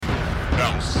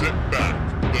sit back.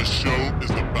 The show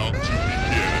is about to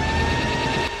begin.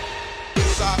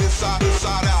 Inside out,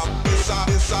 inside out, out,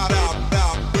 inside out, upside down,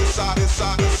 inside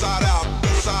out, inside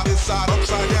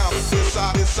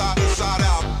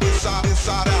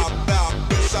out,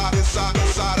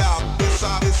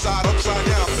 out, inside out, upside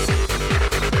down.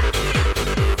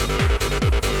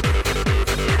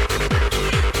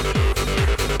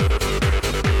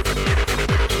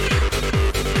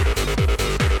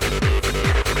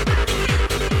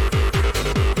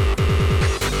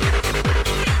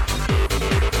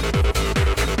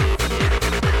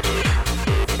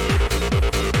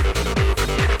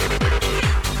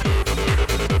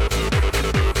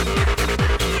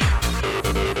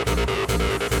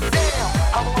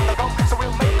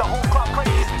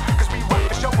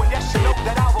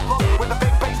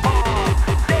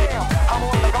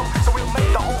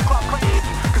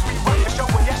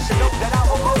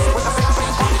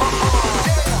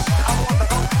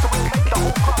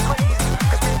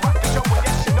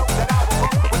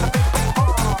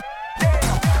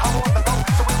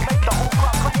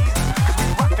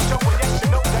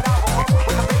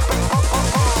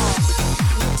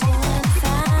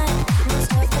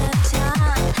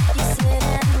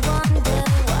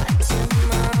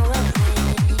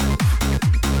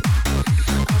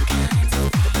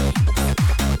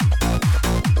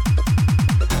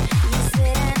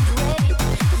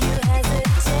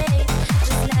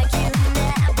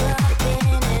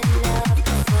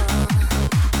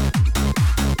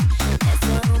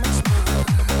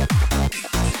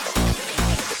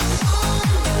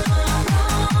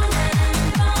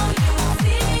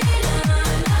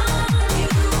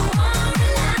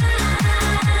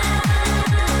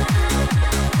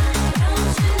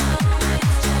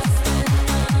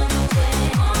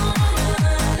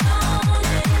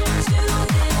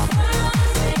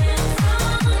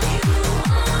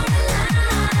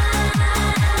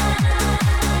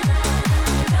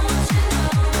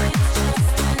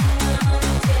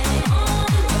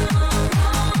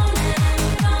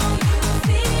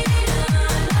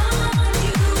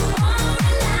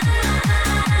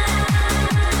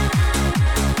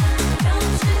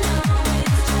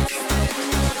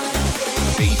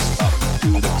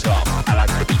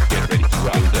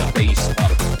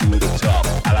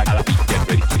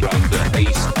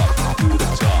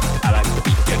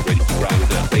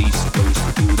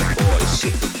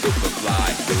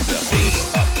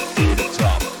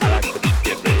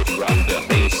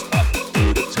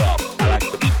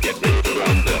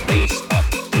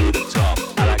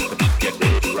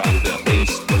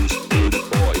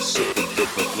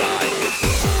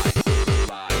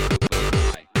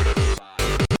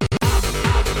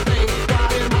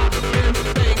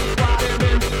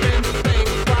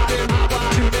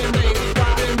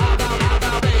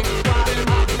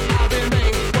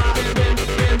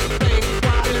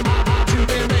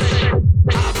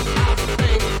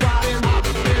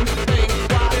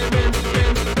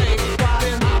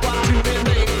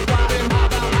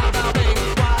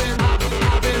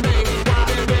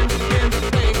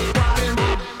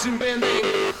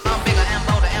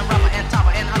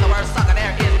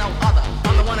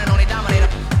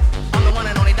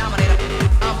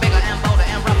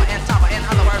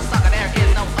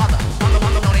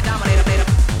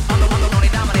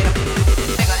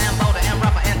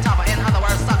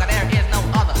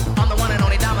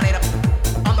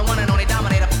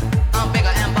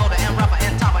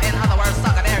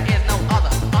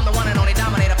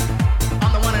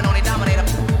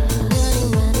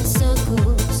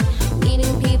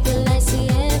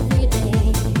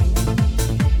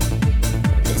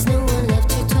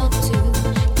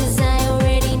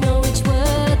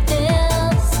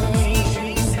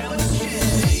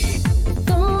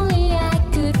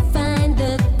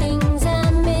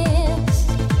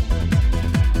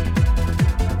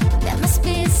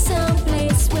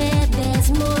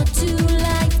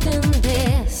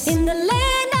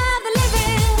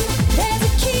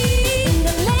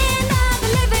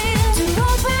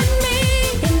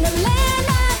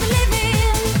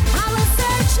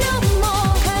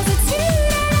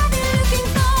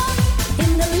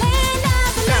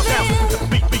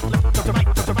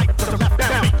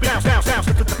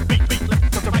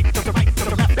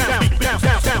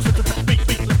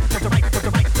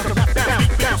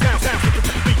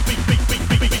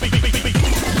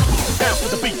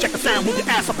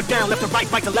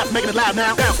 right to left, making it loud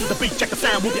now. Bounce to the beat, check the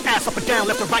sound, move your ass up and down,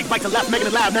 left to right to left, making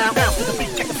it loud now. Bounce to the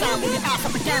beat, check the sound, move your ass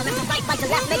up and down, left to right to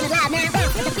left, making it loud now.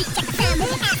 Bounce to the beat, check the sound,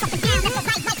 move your ass up and down, left to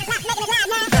right to left, making it loud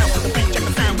now. Bounce to the beat, check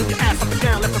the sound, move your ass up and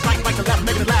down, left to right to left,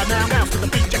 making it loud now. Bounce to the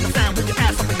beat, check the sound, move your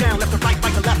ass up and down, left to right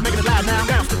to left, making it loud now.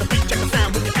 Bounce to the beat, check the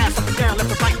sound.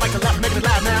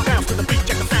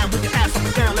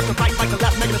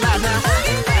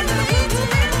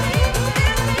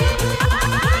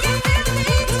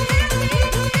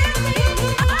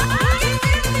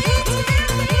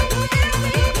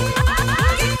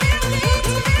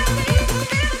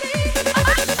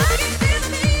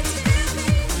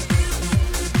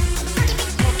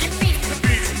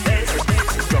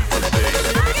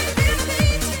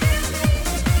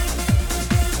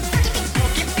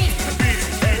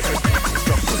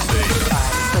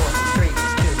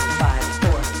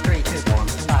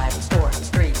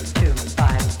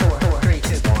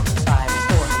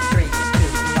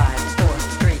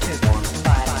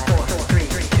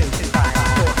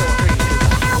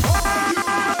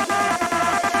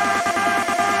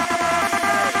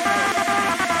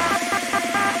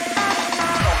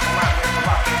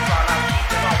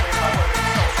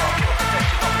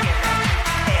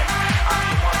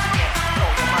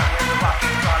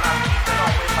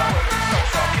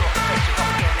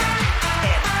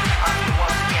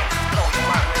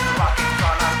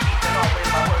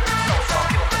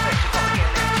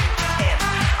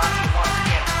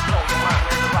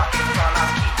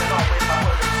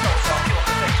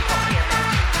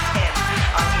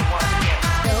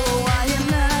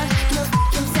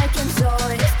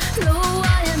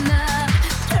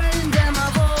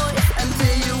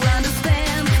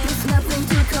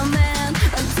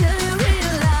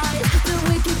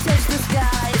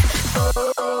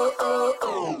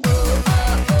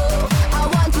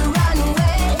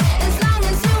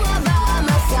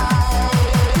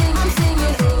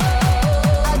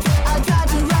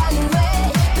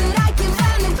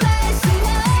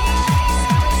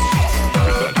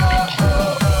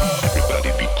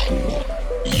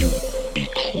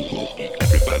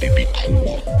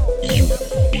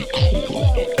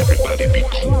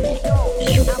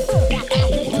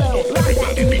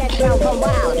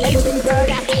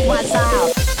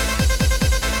 style.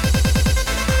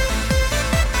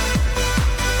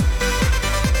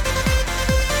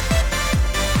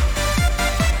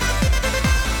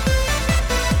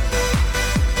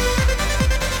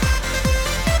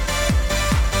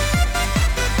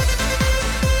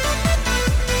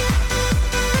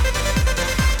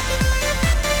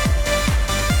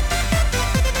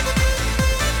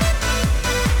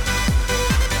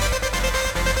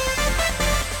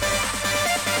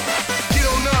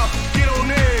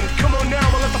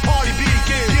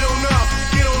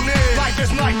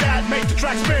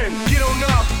 Track spin. Get on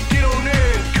up, get on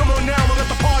in. Come on now, we'll let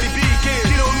the party begin.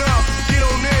 Get on up, get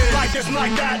on in. Like this and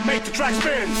like that, make the track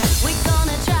spin. We're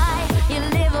gonna try, you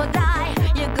live or die.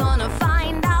 You're gonna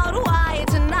find out why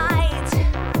tonight.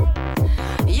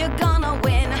 You're gonna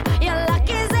win, your luck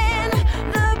is in.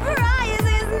 The prize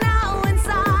is now in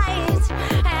sight.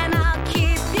 And I'll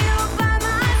keep you by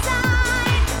my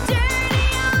side. Journey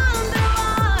on through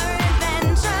our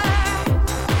adventure.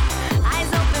 Eyes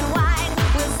open wide,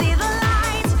 we'll see the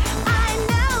light. I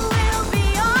know it'll be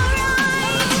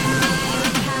alright.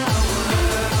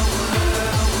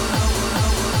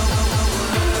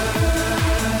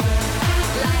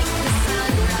 Like the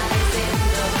sunrise in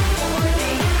the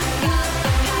morning, got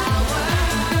the power.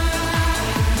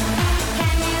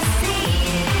 Can you see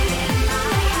it in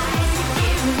my eyes?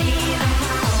 Give me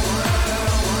the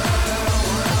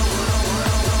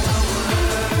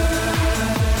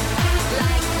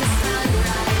like the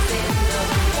sunrise in the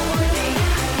morning,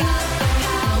 got the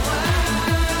power.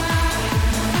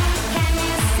 Can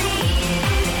you see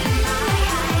it in my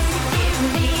eyes? Give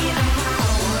me the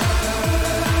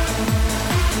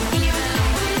even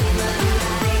when the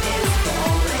night is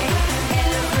falling,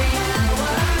 every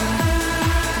hour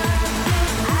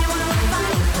I will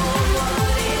fight for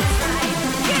what is right.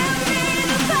 Give me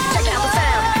the power. Check out the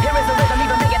sound. Here is the rhythm,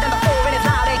 even bigger than before, and it's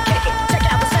loud and kick it. Check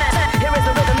out the sound. Here is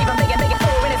the rhythm, even bigger than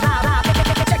before, and it's loud.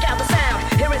 Check out the sound.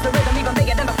 Here is the rhythm, even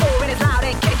bigger than before, and it's loud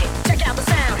and kick it. Check out the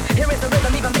sound. Here is the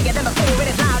rhythm, even bigger than before, and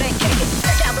it's loud and kick it.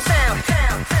 Check out the sound.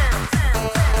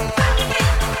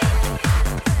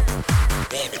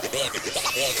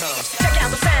 There it comes. Check out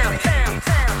the sound.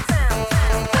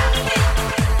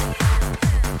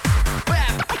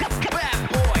 Rap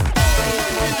boy.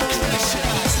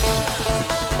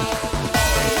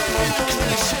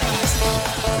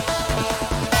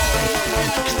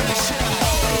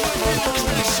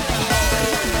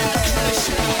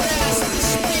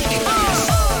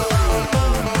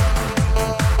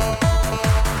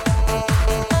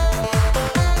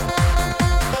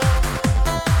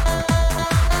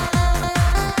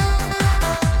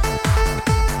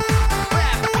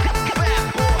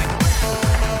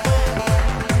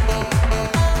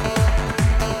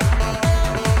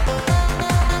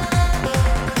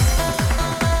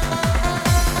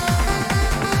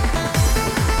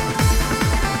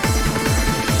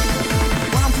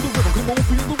 Rhyme to the rhythm, come on,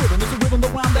 feel the rhythm. It's a rhythm, the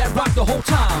rhyme that rock the whole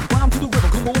time. Rhyme to the rhythm,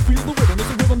 come on, feel the rhythm. It's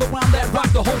a rhythm, the rhyme that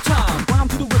rock the whole time. Rhyme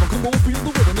to the rhythm, come on, feel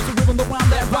the rhythm. It's a rhythm, the rhyme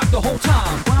that rock the whole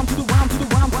time. Rhyme to the rhyme to the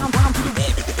rhyme to the.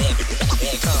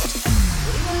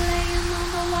 We were laying on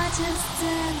the whitest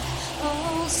sand.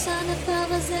 Oh, son of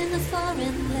us in a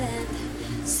foreign land.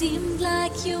 Seemed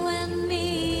like you and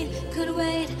me could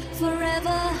wait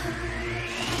forever.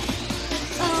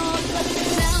 Oh, but the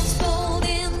clouds rolled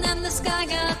in and the sky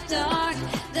got dark.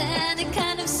 Then it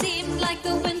kind of seemed like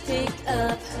the wind picked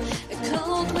up. A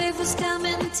cold wave was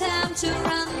coming, time to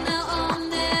run now or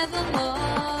nevermore.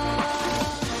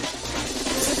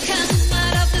 So come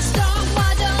out of the storm,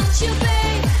 why don't you,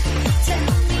 babe?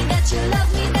 Tell me that you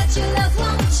love me, that your love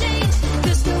won't change.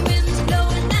 'Cause the wind's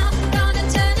blowing out, gonna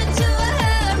turn into a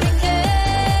hurricane.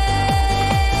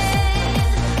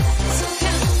 So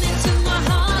come into my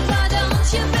heart, why don't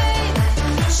you, babe?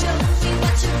 Show me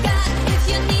what you got if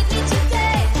you need me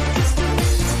today. 'Cause the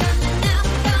wind's coming out,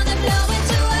 gonna blow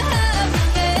into a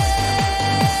hurricane.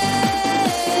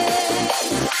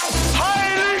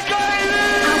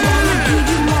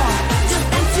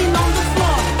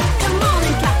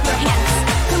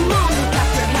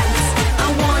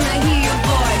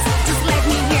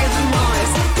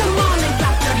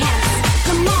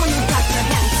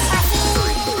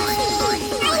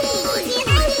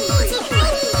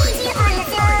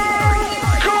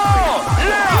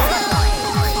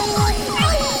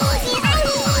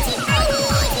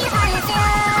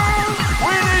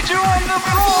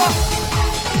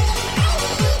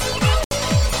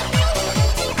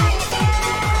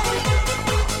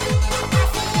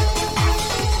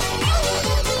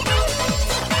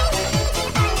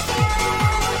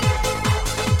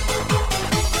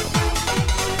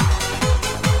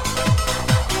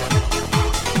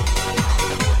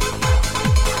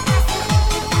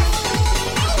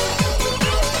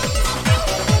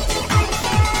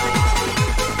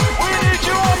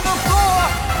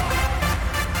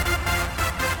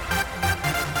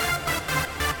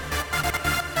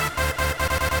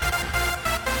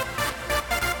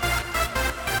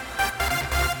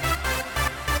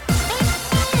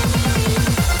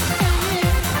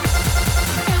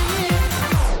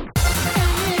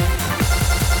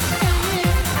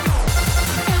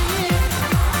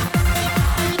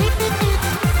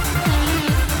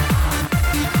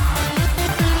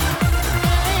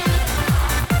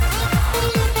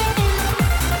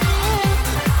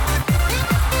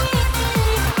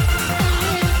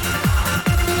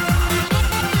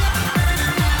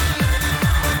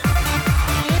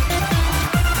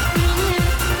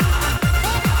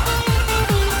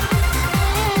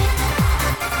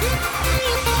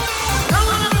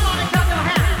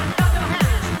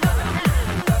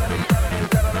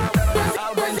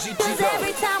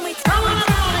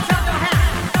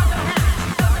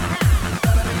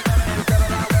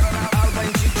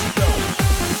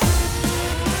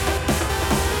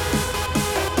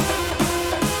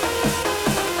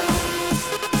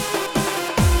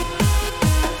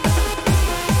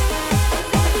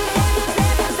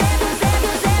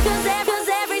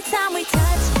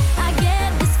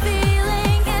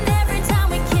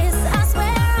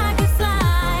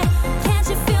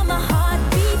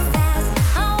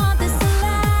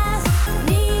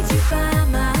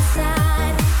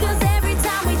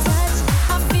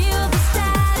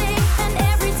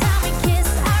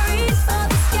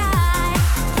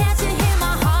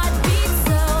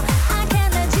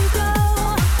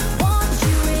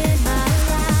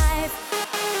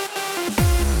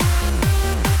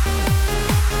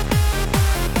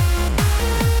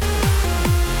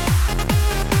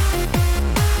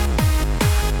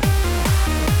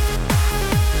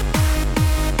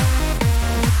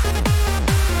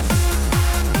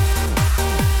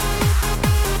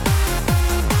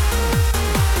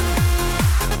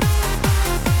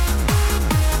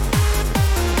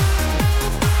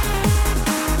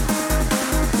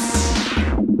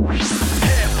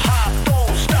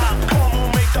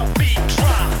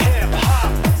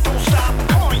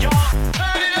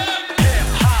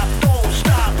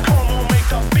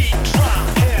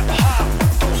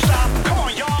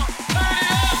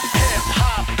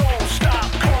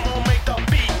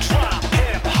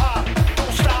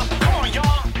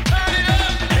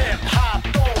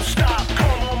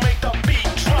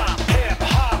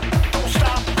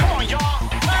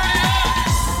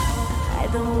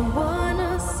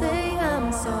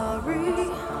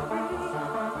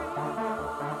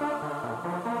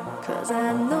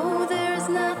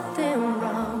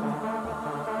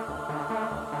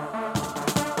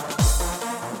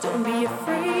 Don't be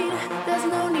afraid, there's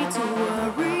no need to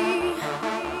worry.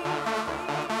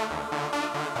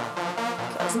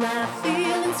 'Cause my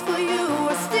feelings for you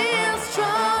are still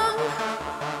strong.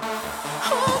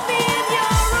 Hold me in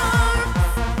your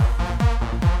arms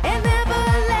and never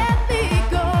let me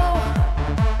go.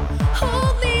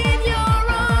 Hold me in your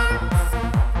arms,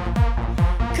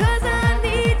 'cause I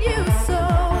need you so.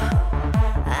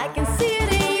 I can see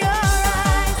it in your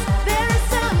eyes. There is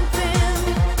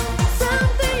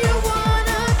something you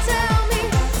wanna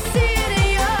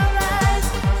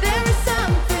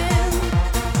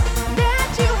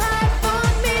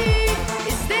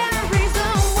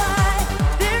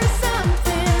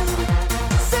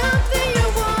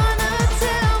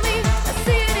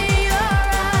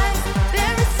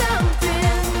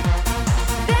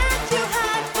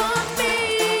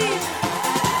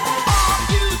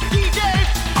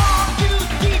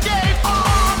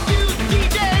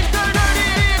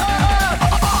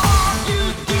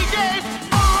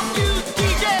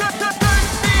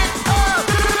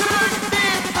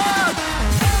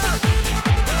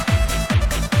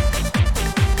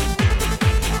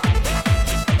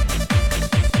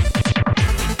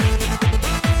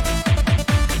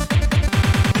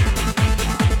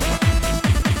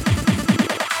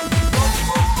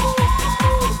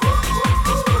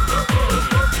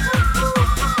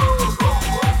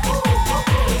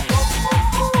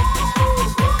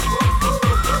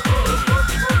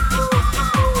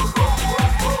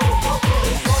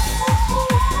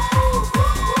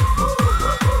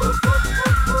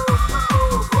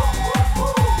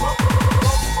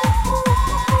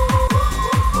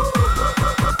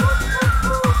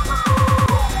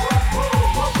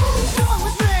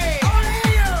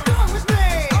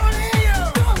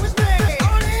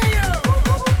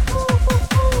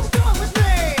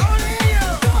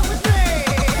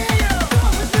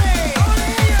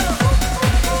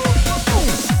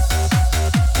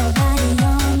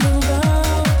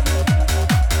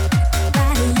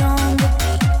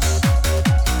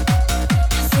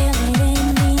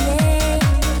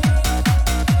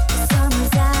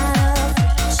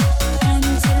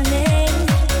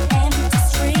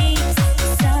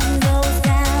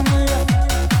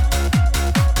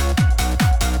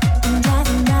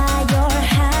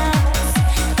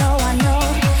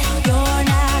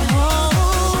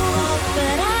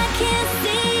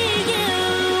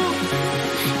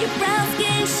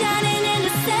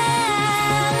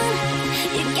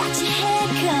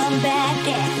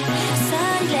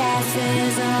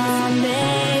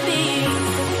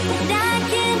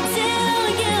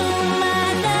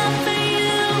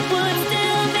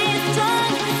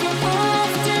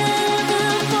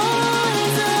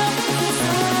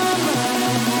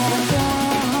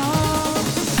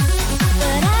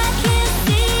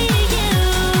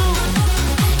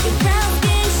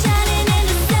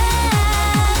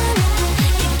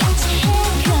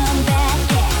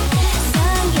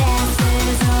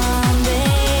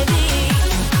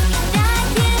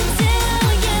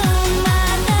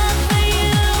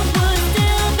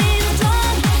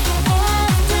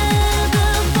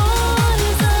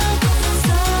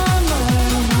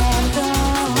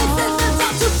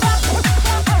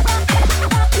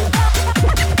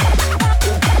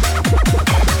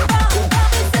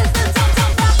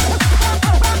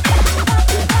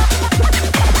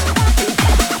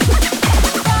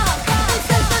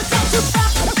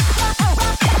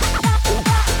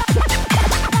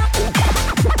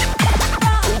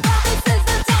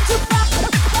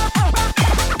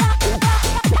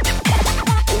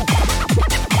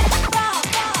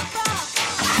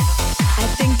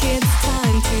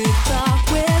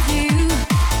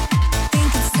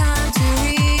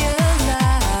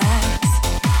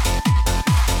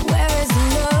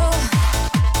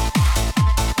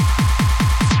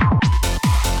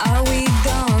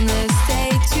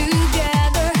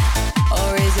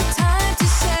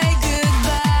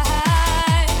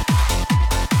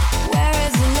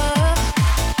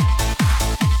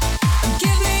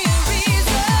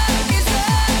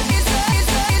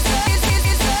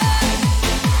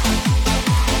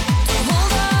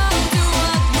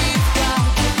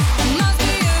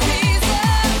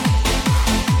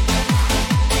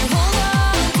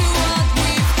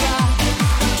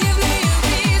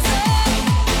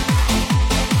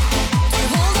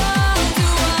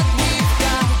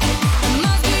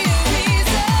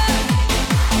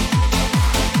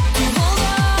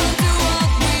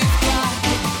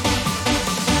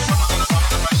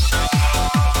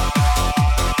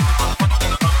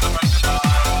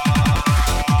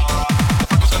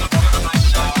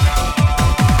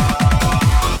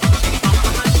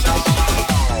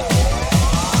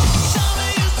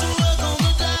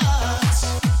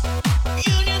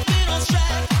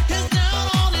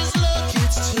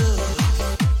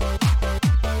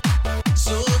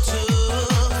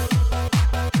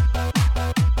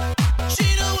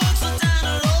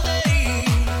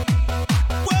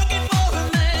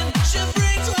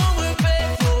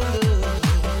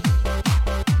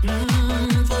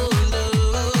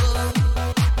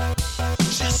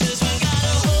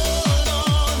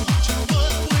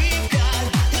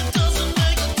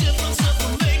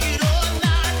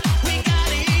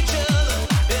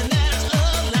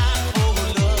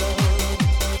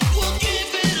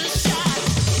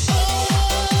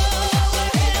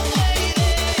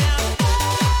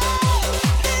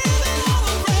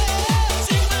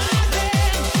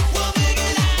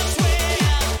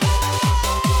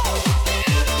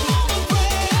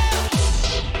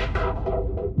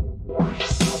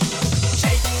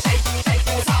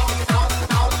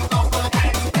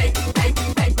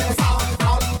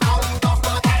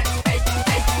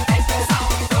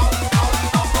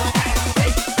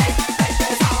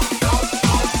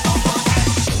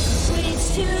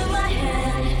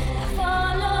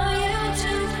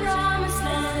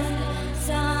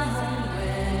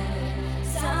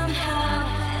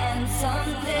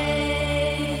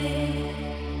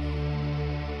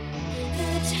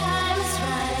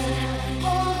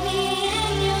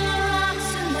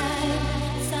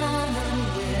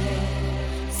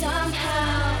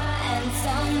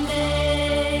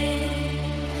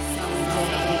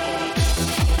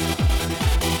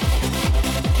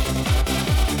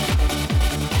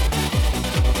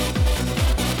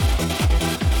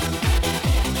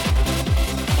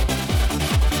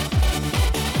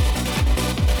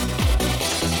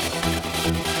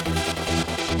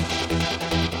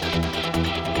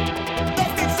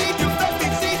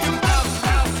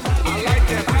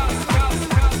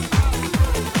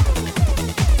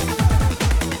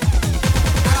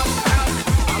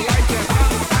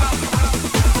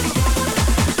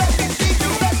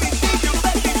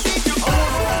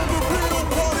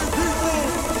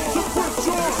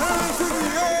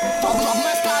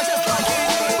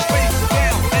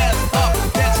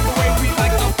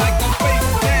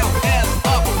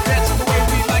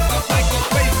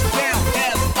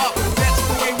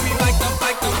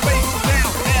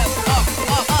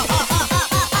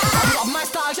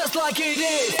like it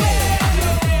is.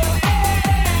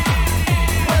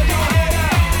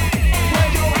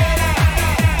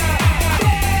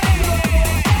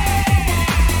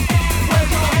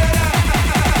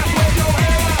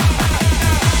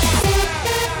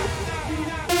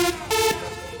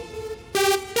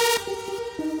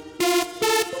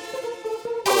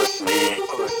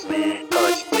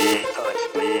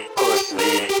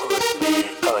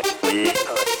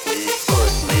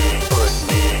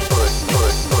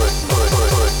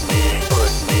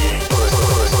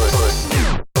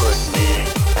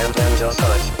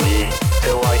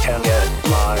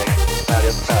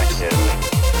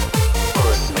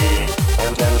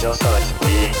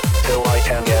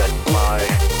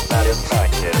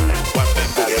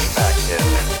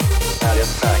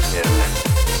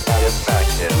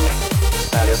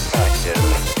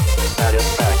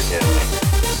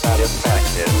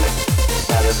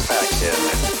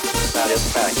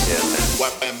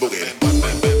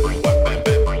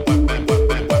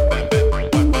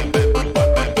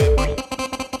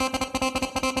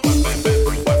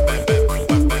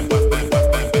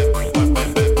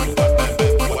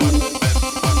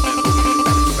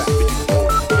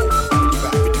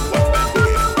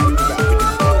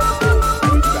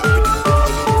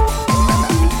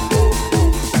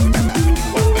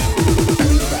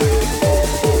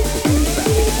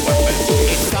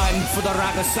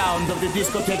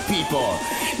 Discotheque people,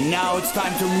 now it's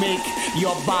time to make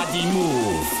your body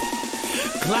move.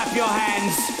 Clap your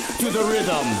hands to the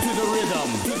rhythm, to the rhythm,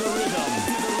 to the rhythm,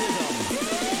 to the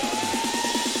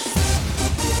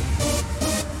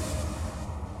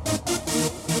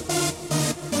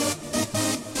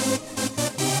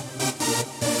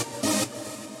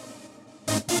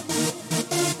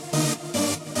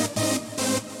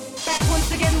Back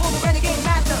once again, will the renegade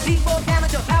master, V4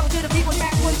 damage, power to the people.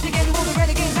 Back once again, will the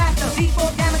renegade master,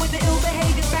 V4 damage with the ill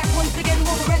behavior. Back once again,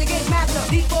 will the renegade master,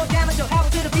 V4 damage, power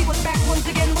to the people. Back once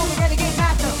again, will the renegade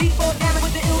master, V4 damage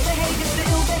with the ill behavior, the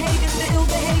ill behavior, the ill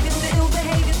behavior, the ill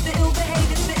behavior, the ill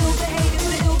behavior, the ill behavior, the ill behavior,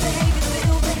 the ill behavior, the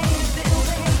ill behavior, the ill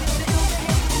behavior.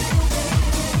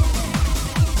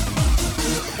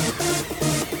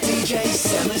 DJ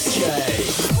SAMUS JAY.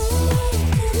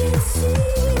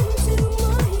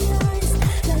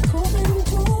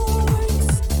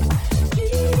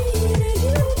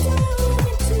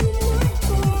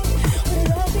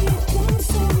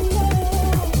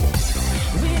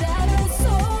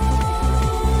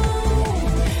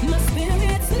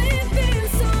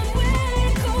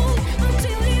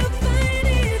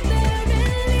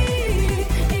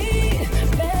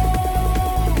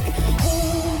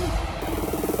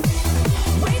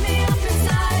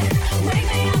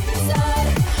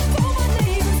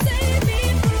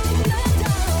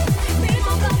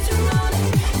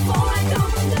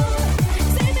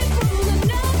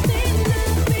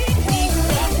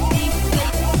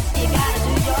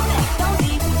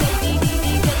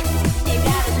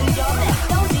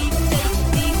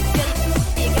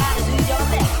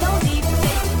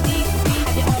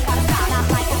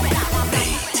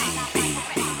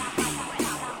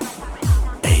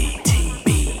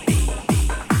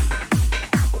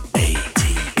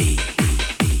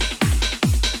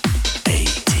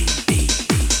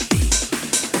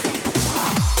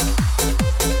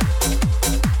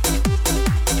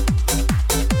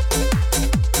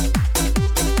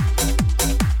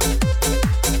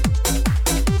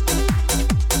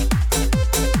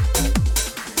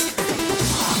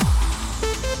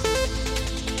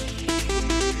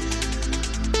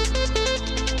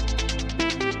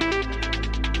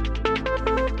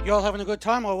 Y'all having a good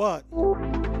time or what?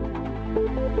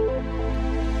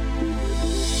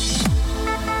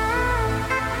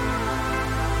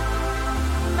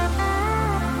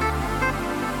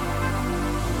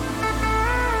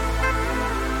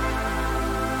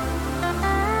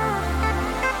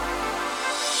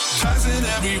 Passing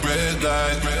every red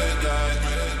light.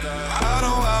 I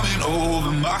know I'm in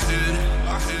over my head.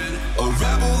 A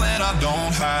rebel and I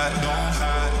don't hide.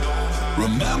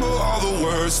 Remember all the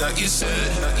words that you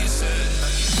said.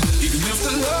 Even if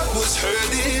the love was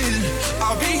hurting,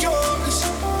 I'll be yours.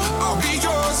 I'll be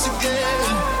yours again.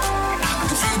 I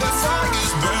can feel that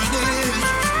fire's burning.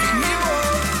 Give me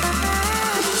more.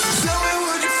 Tell me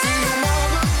what you feel,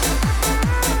 mama.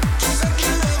 Just like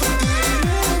you never did.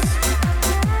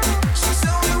 So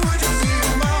tell me what you feel,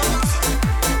 mama.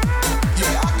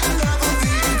 Yeah, I can never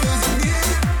leave 'cause I need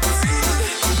it. I feel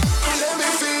it. Let me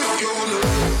feel your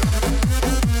love.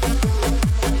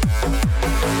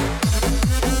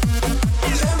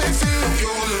 Let me feel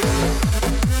your love.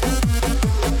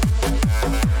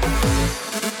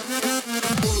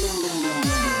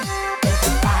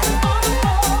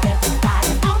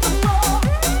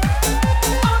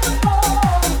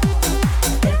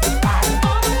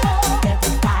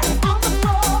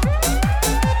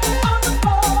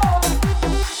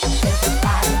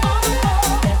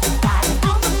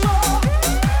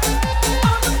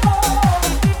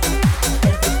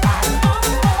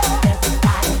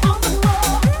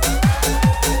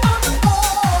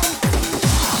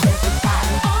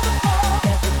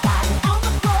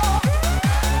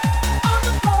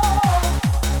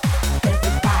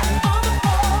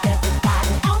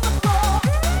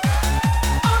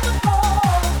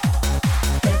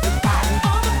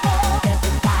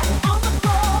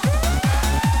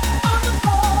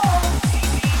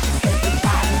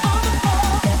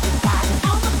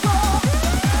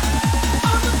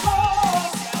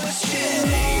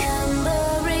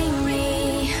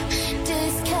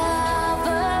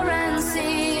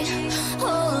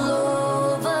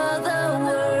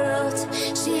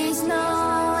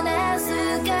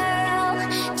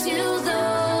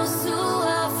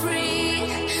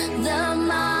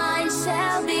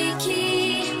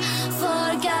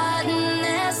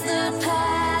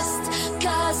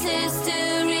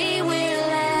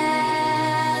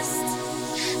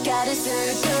 gotta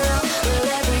serve, girl,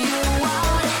 whatever you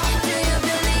want. Do you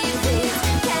believe this?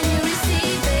 Can you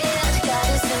receive it?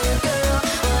 Gotta serve, girl,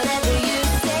 whatever you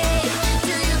say.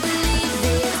 Do you believe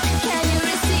this? Can you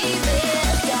receive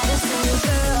it? Gotta serve,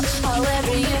 girl,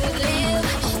 however you live.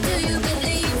 Do you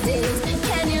believe this?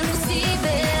 Can you receive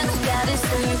it? Gotta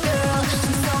serve, girl,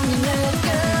 she's only love,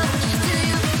 girl. Do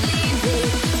you believe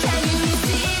this? Can you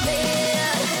receive it?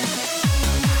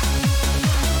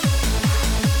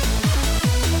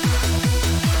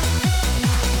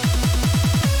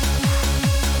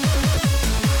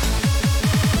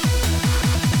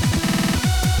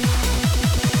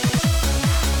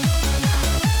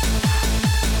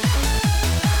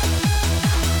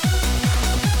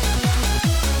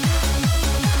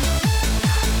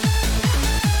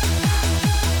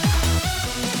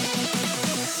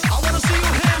 I wanna see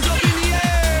your hands up in the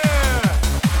air.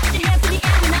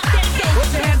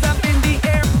 Put your hands up in the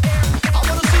air. I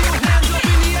wanna see your hands up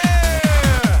in the air.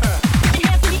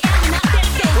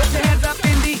 Put your hands up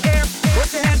in the air.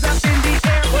 Put your hands up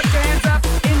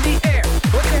in the air.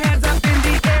 Put your hands up in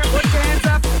the air. Put your hands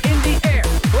up in the air. Put your hands up in the air.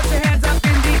 Put your hands up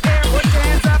in the air. Put your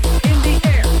hands up in the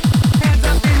air. Hands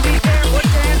up in the air. Put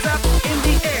your hands up in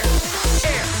the air.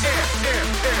 Air, air,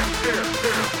 air, air,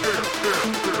 air,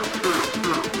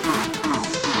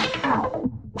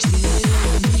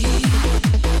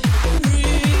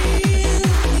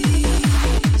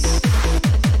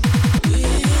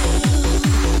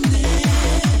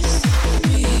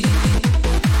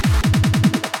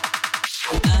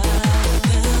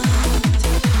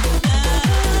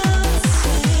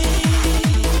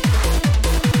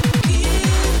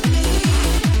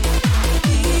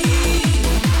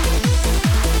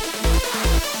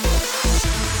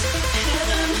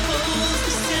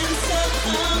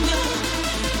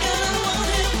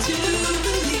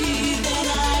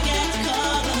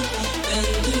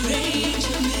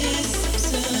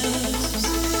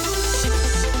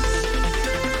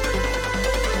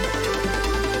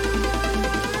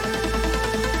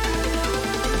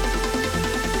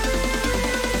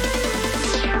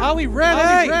 Are we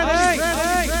ready?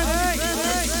 air.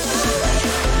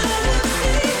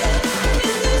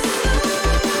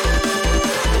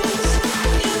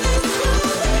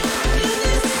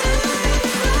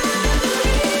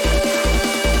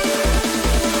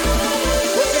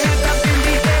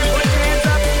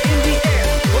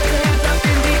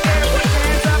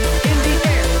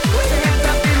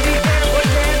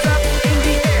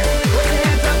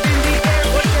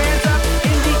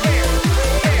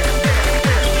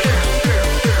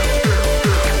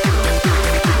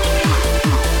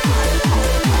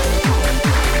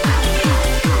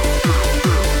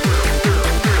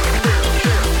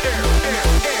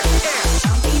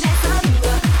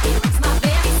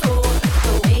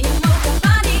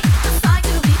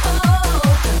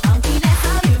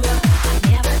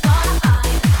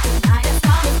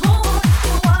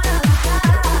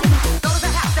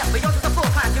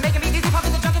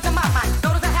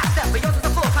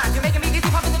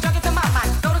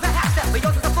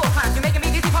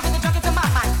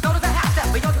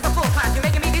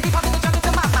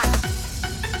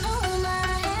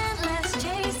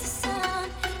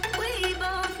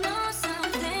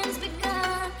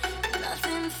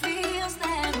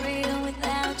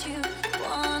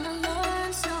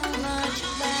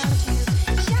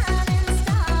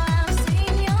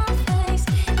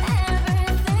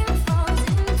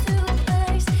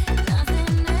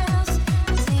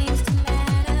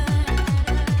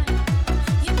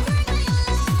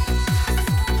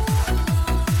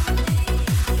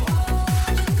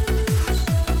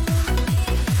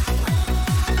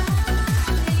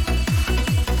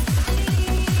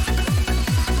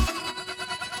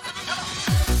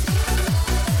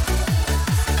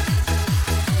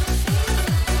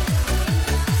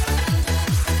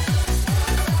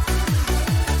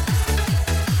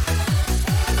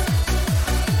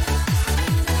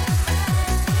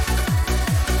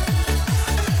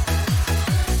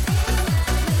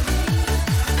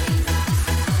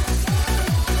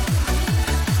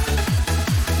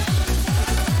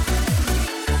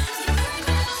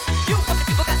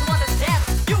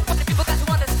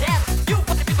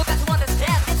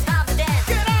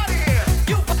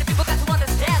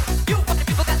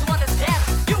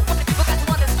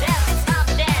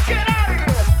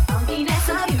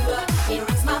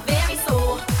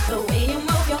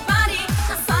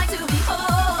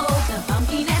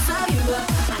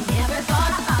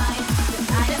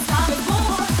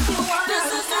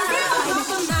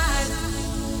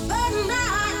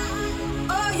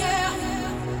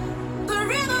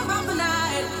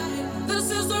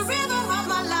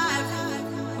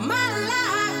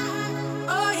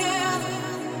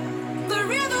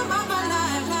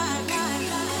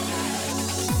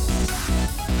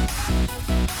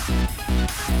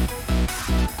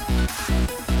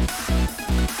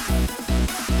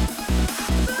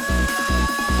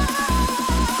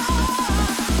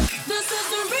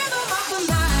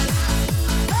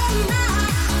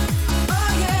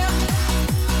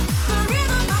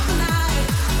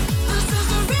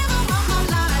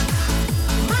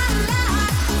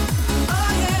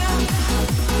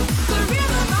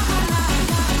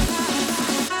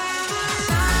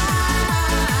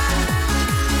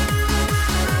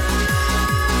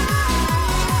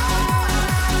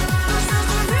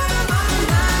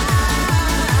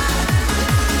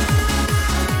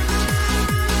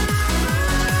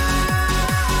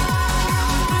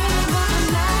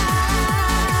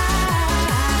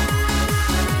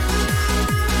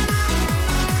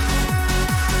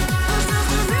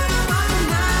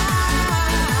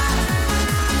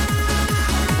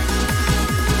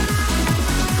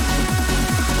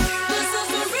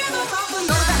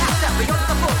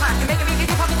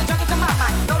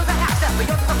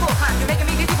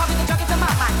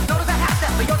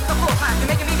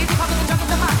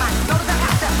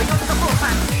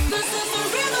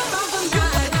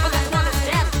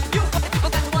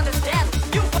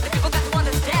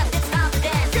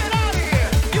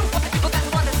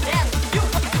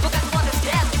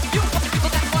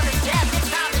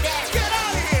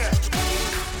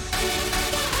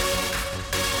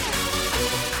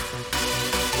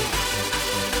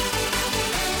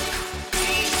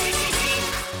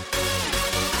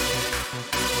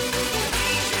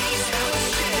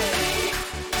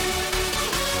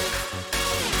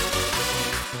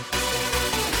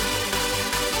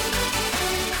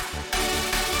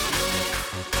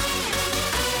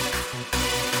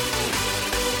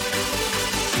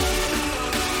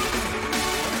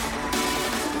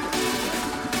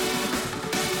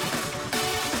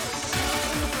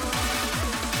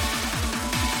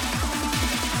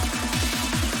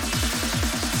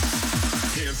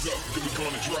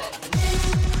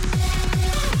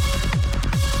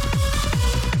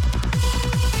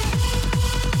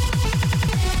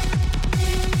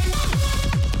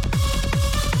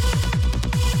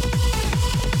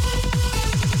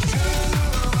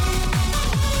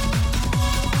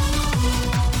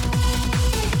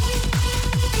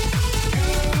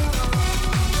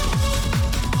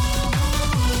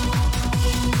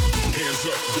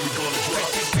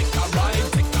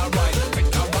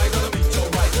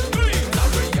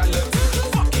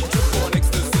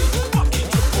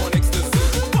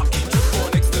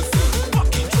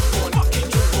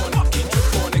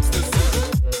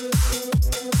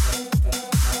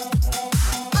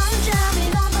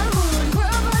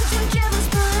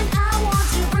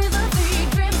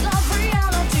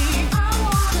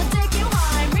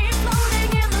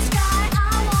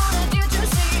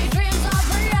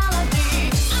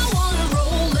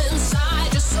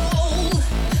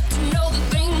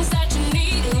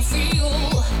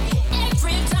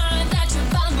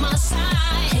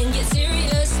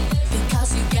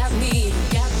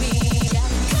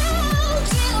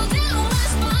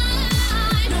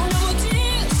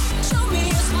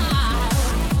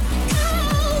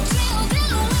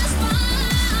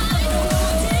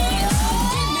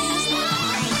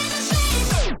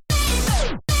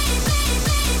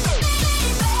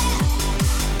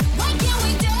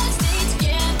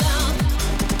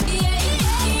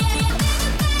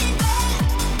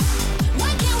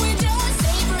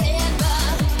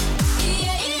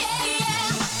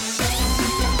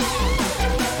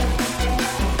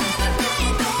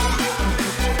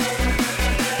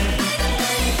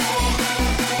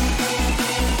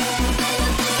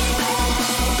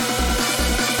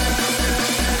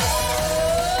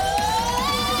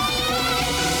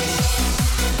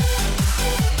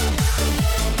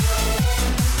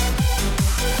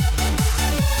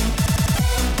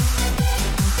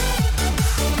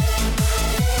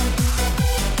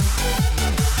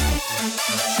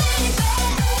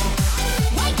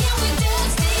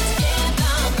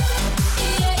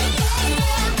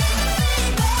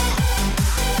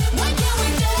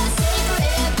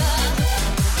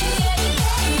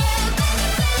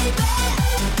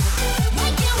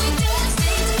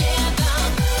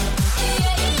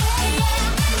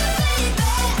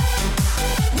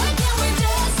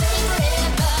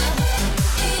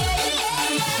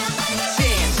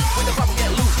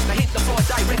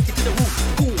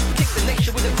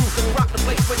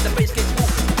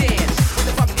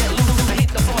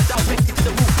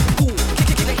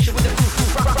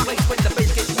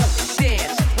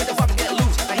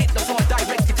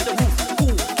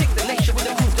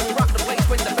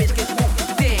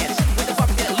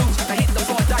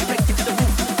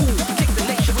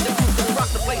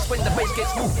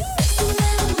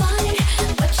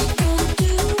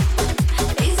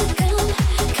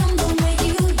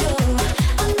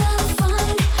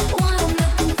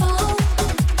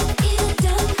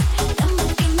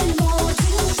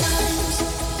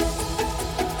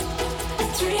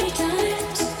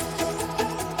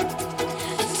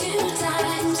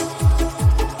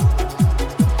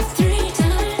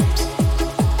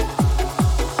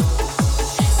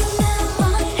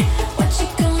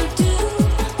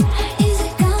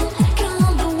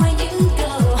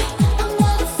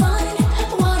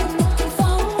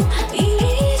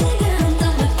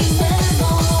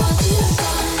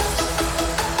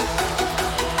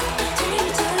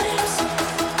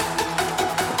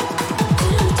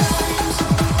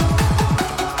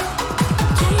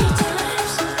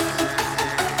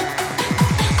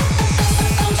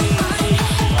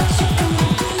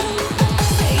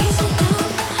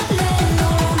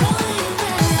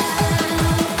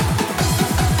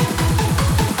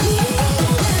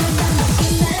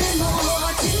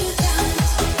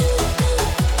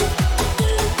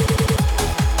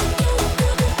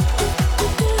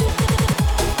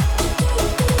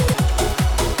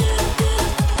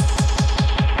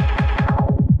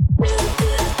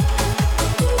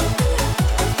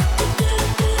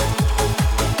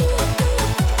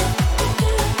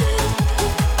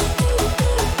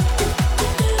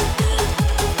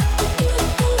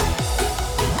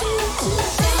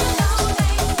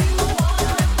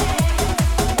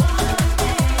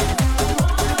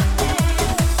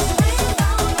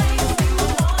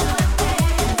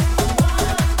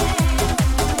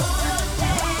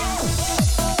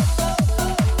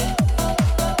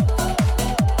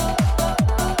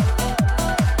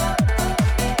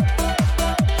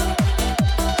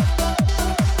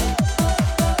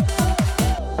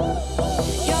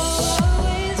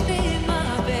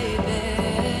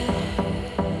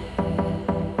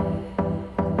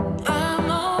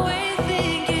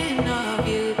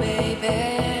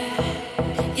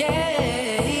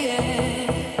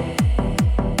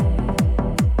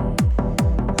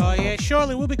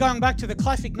 shortly we'll be going back to the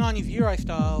classic 90s Euro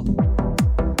style.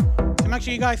 So make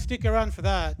sure you guys stick around for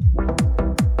that.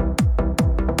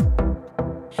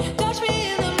 Touch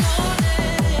me in the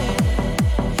morning,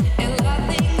 and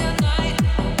lightning the night.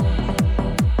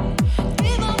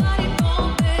 Give my body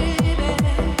more, baby.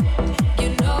 You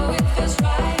know it feels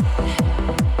right.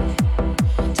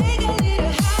 Take a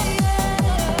little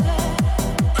higher.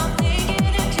 I'm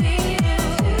taking it to you.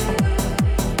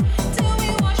 Tell me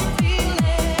what you're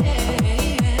feeling.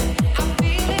 I'm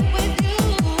feeling with you.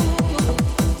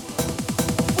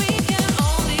 We can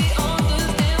only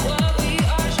understand what we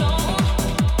are shown.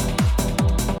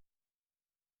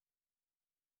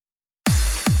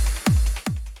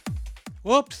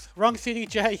 Whoops, wrong city,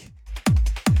 Jay.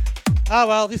 Oh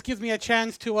well, this gives me a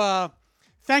chance to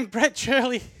thank Brett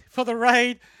Shirley for the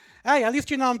raid. Hey, at least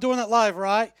you know I'm doing it live,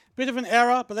 right? Bit of an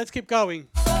error, but let's keep going.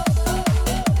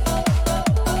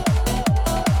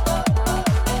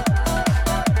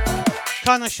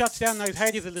 Kinda shuts down those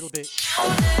haters a little bit.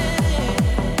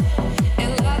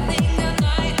 And lightning the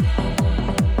night.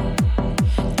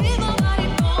 Give my body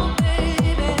more,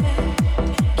 baby.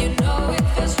 You know it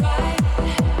feels right.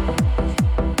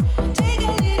 Take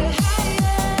a little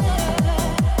higher.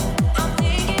 I'm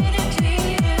taking it to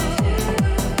you.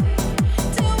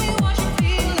 Tell me what you're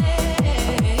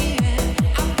feeling.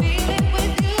 I'm feeling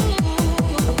with you.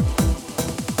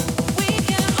 We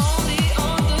can only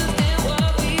understand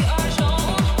what we are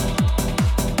shown.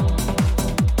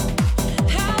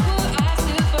 How were I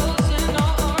supposed to know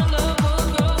our love would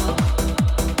grow?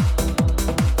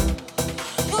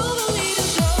 Move a little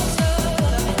closer,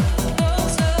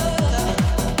 closer,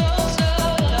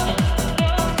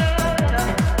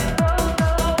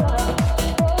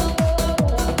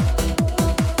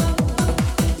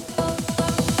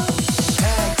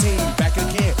 Tag team back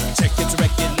again. Check it,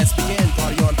 direct it, let's begin.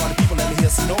 Party on, party people, let me hear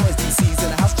some noise. DC's in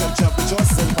the house, jump, jump,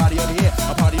 rejoice. Everybody over here,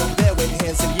 a party over there. Wave your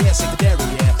hands in the air, shake the dairy,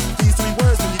 yeah. These three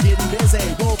words when you're getting busy.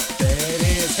 Whoop, there it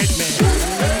is, Hitman.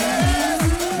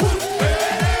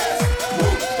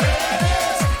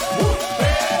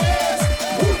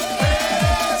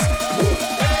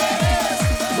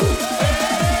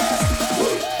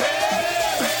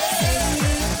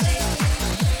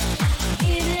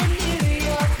 in a New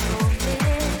York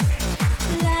moment,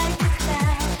 like a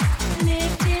cloud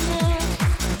lifting up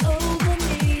over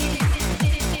me.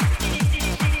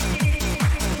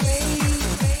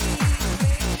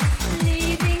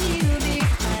 Leaving you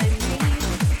behind me.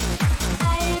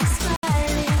 I am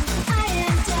smiling, I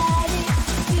am doubting,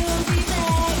 you'll be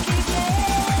back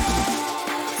again.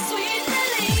 Sweet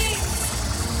release,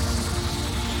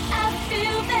 I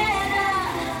feel better.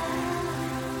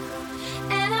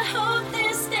 And I hope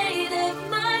this state of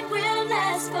mind will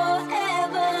last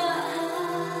forever.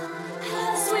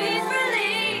 Sweet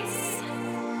release,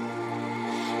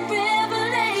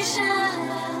 revelation.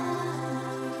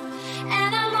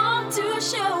 And I long to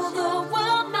show the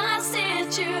world my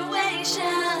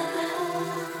situation.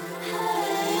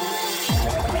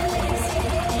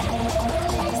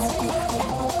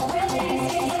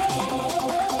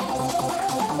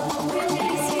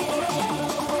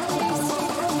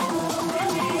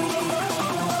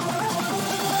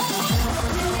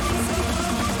 Sweet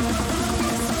release,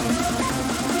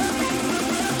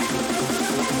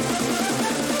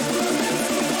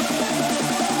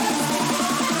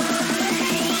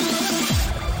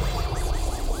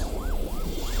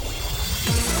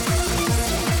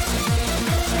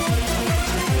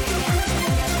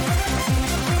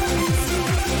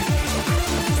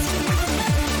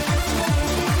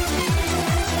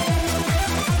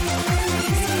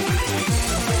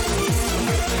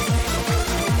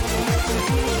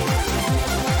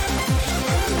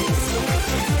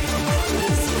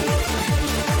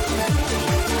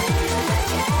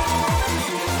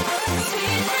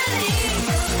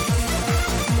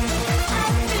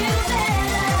 I feel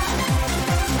better.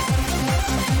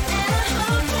 And I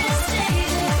hope this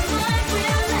state of mind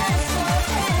will last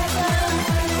forever.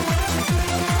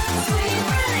 Sweet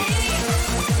release,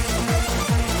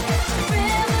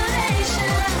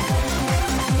 revelation.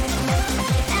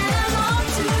 And I long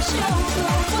to show the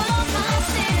world my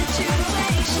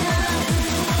situation.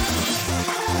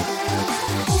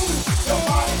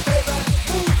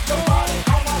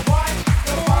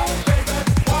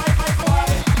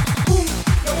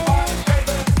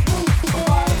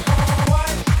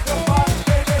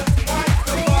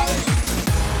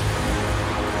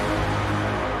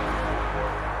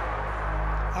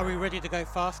 Are we ready to go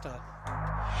faster?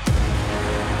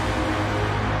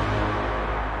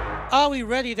 Are we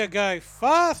ready to go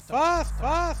fast, fast,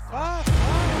 fast, fast,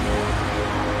 fast?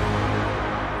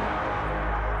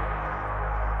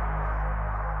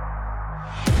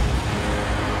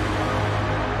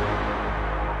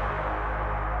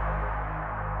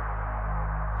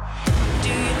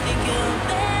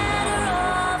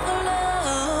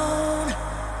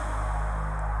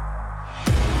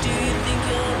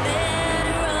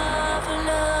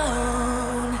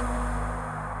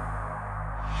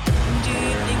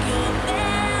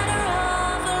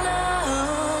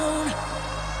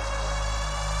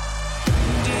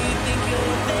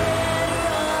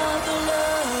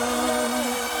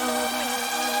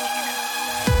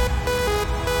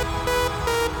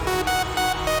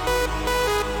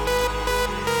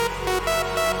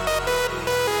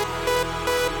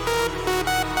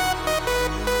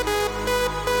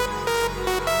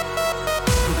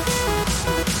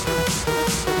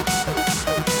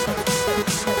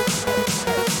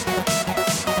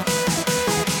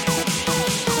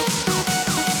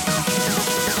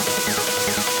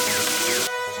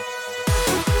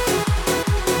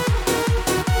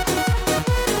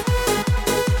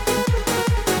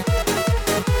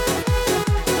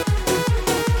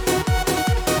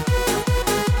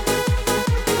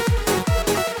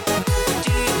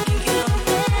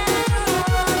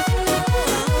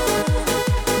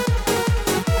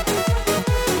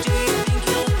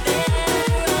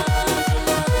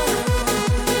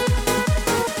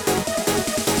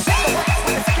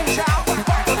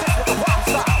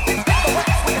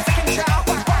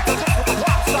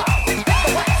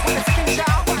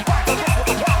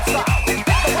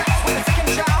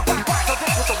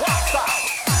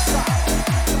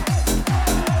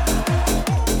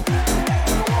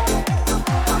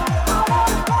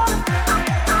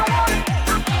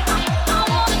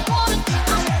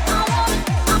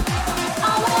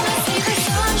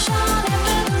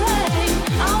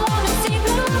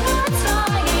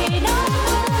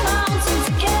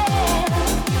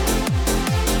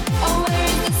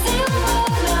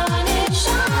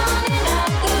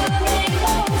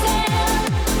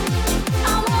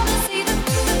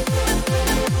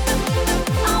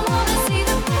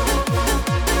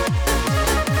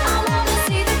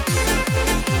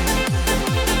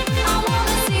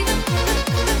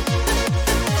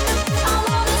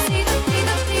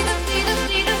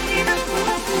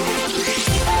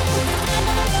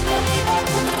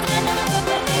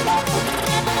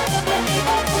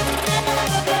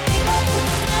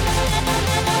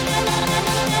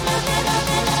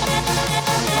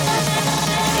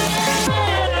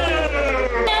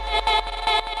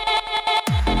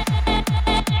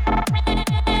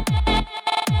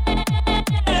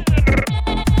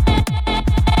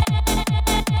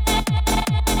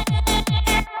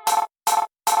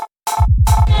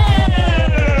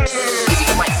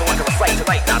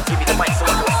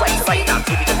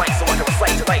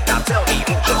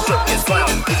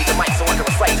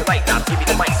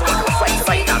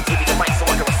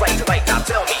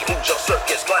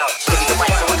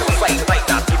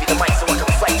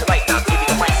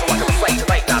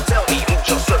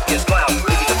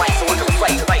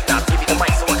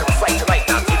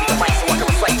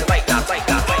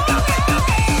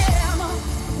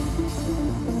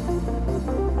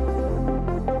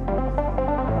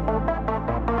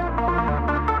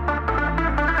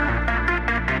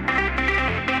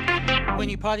 when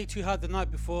you party too hard the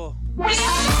night before. And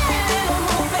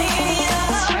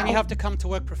you have to come to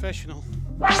work professional.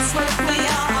 That's what we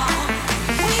are.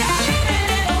 We are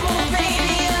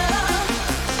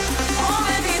all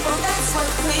the people, that's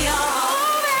what we are.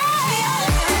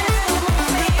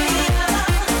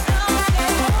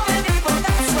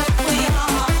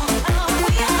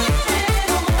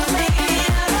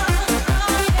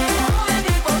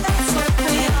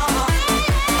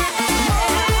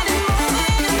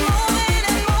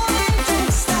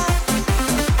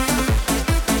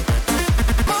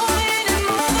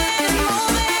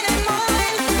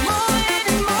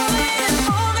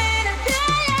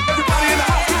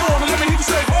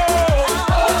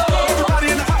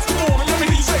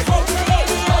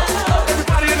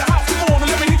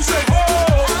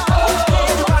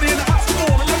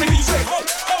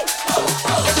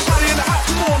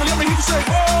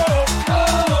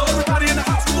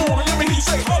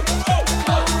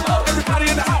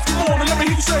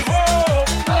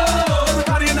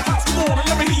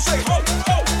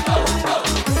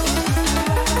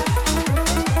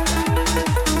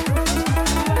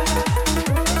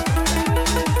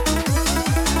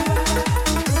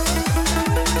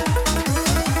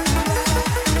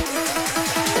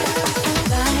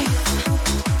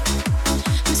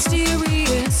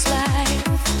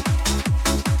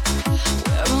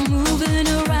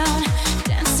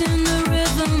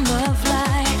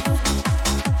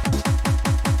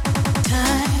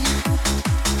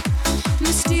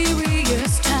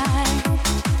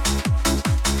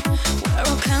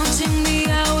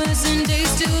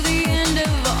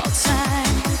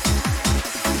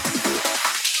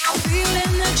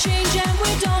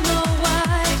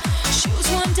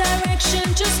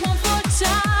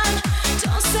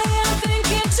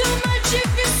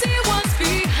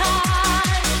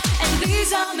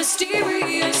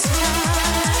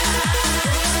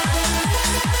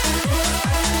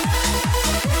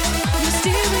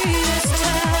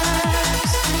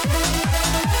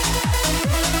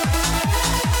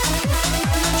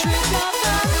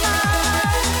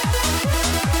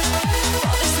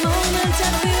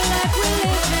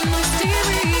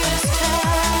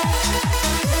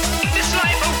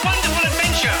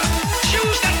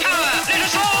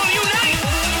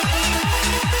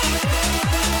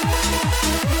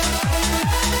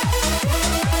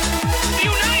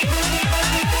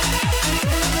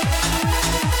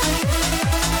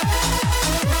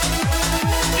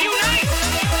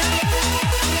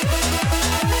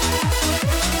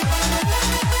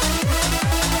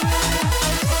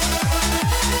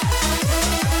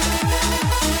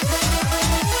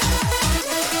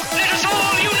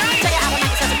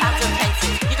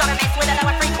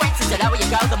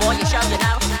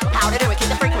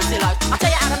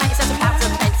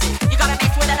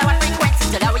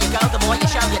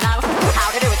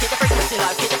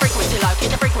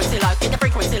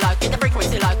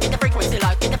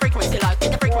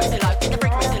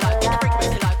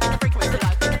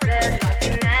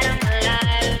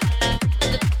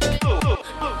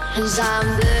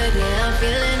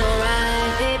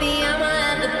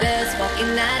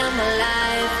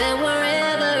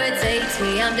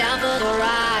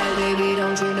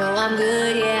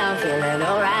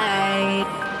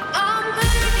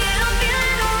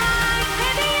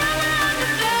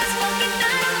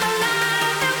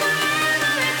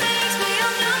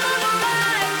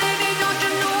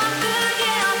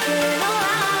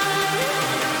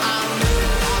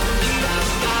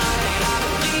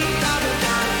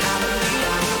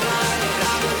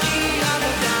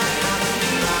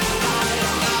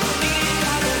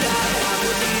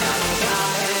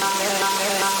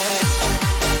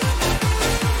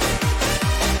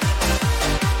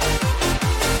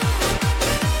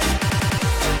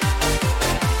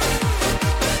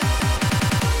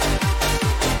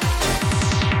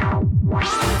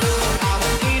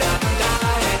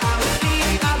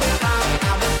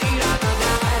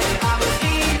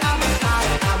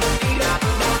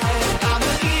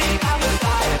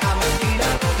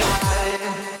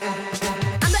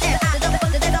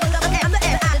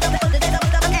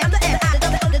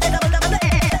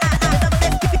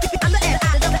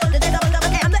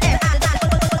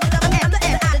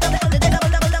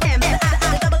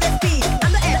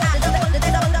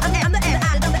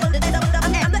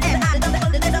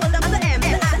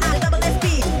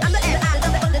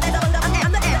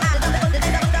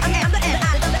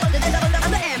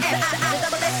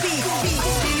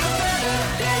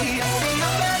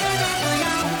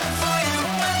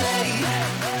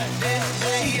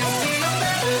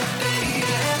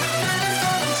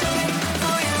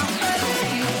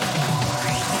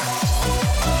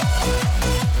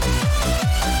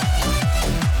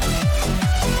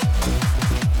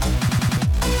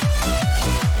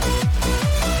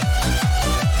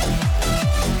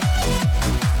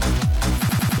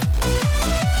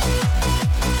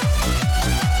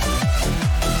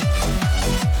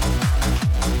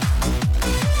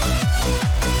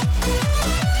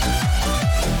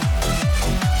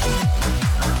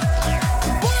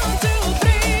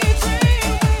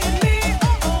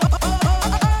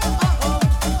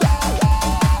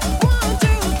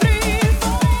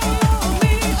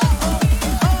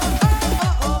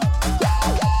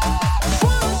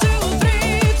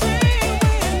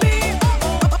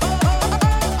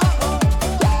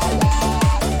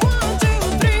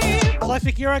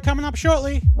 classic Euro coming up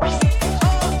shortly.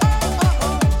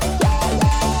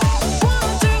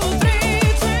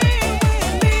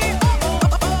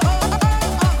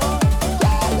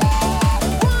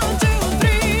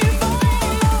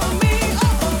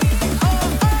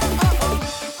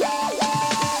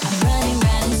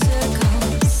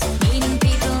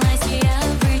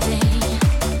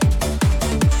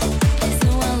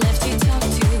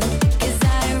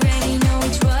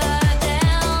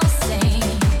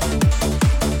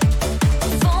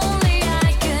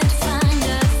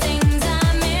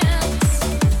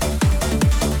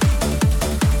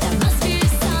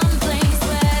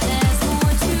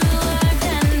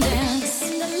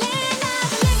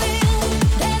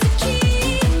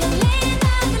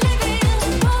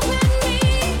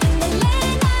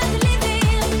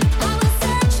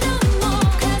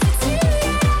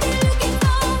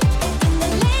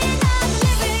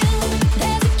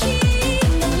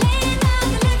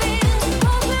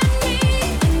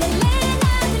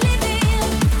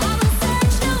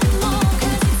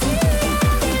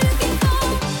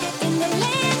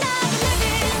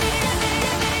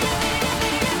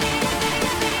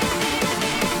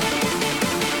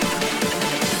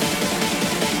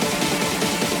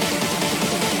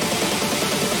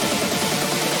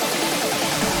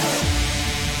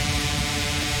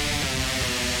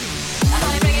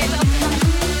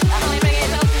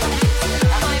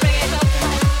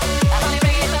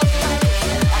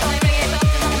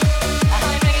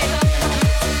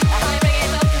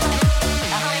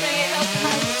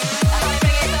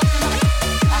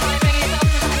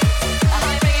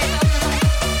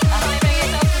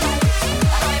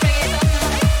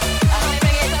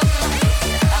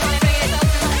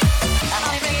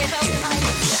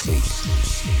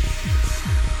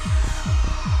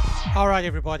 Alright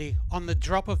everybody, on the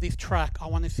drop of this track, I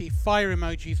want to see fire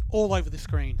emojis all over the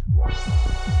screen.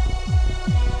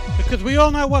 Because we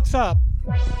all know what's up.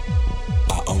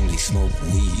 I only smoke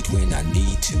weed when I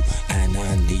need to, and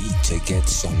I need to get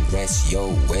some rest. Yo,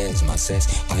 where's my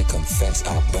cess? I confess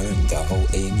I burned a hole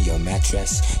in your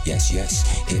mattress. Yes,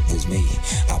 it was me.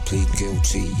 I plead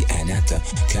guilty, and at the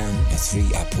count of 3,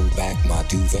 I pull back my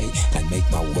duvet and make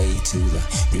my way to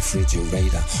the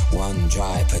refrigerator. One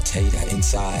dry potato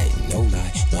inside, no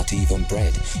lie, not even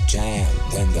bread. Jam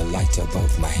when the light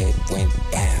above my head went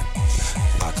bam.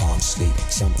 I can't sleep,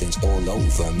 something's all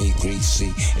over me,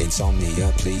 greasy.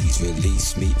 Insomnia, please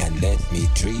release me and let me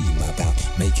dream about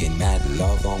making mad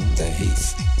love on the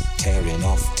heath. Tearing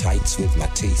off tights with my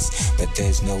teeth, but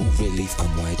there's no relief.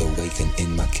 I'm wide awake and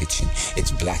in my kitchen,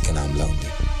 it's black and I'm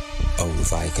lonely. Oh,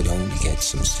 if I could only get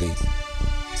some sleep.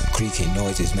 Creaking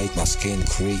noises make my skin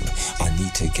creep. I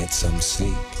need to get some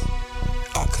sleep.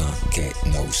 I can't get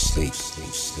no sleep.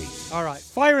 Alright,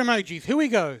 fire emojis, here we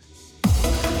go.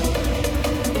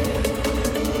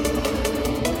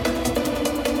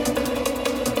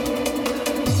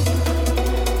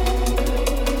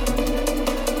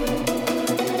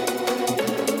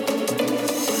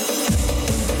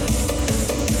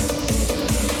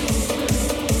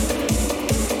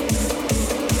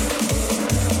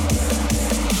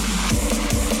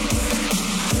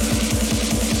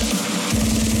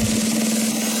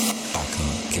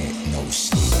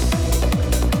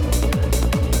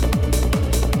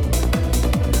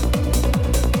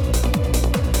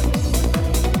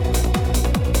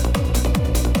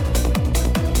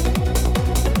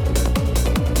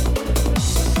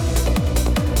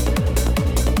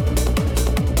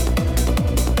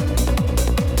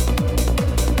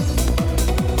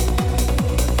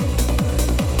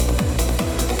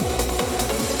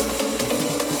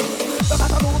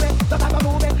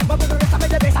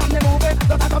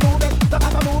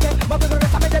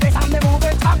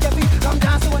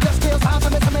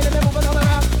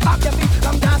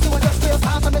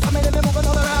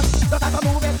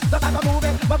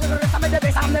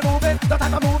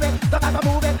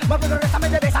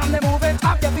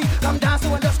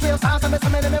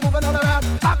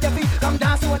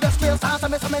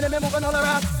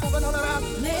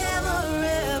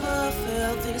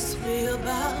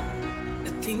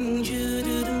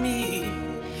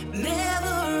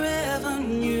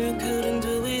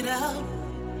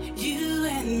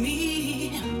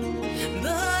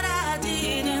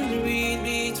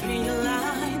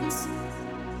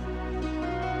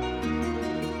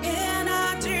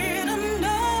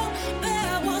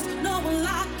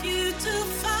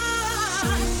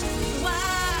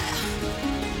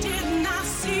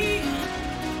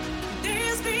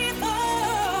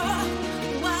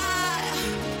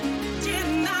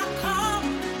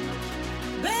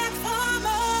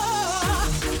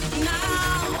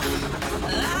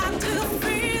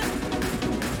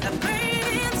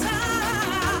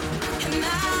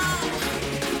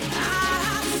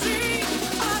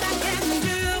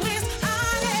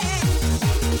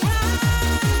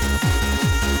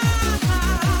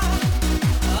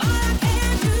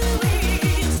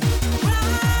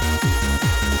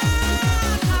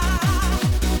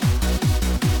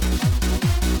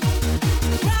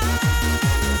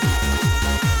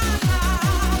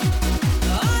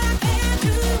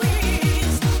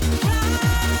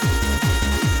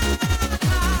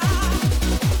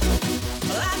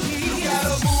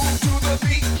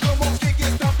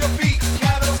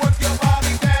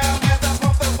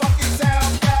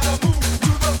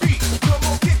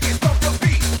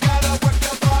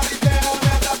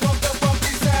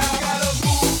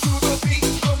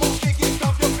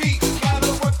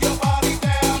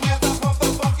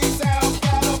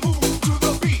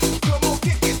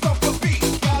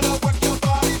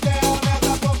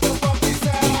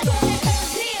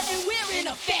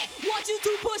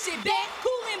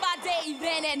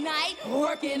 in at night,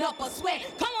 working up a sweat.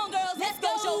 Come on, girls, let's go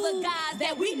show the guys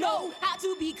that we know how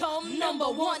to become number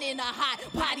one in a hot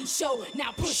body show.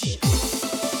 Now push it. Push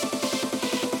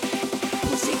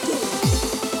it good.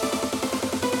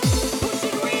 Push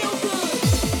it real good.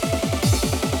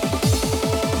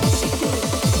 Push it good.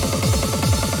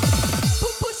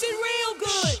 Push it real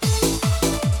good.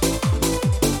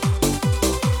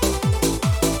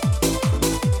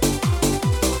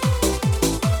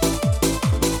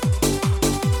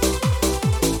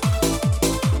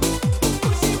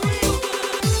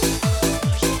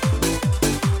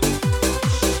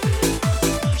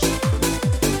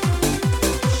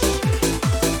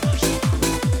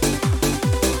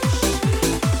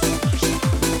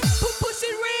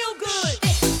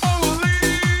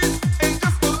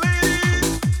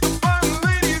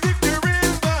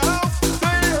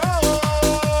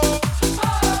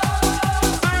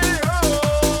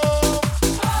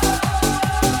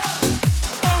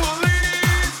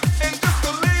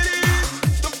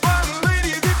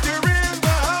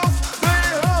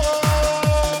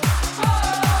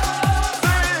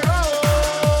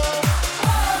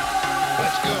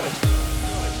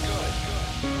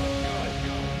 Let's go.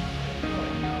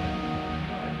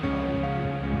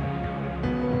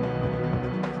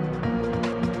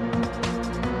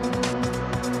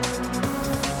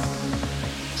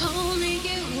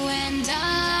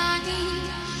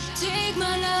 Take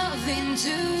my love and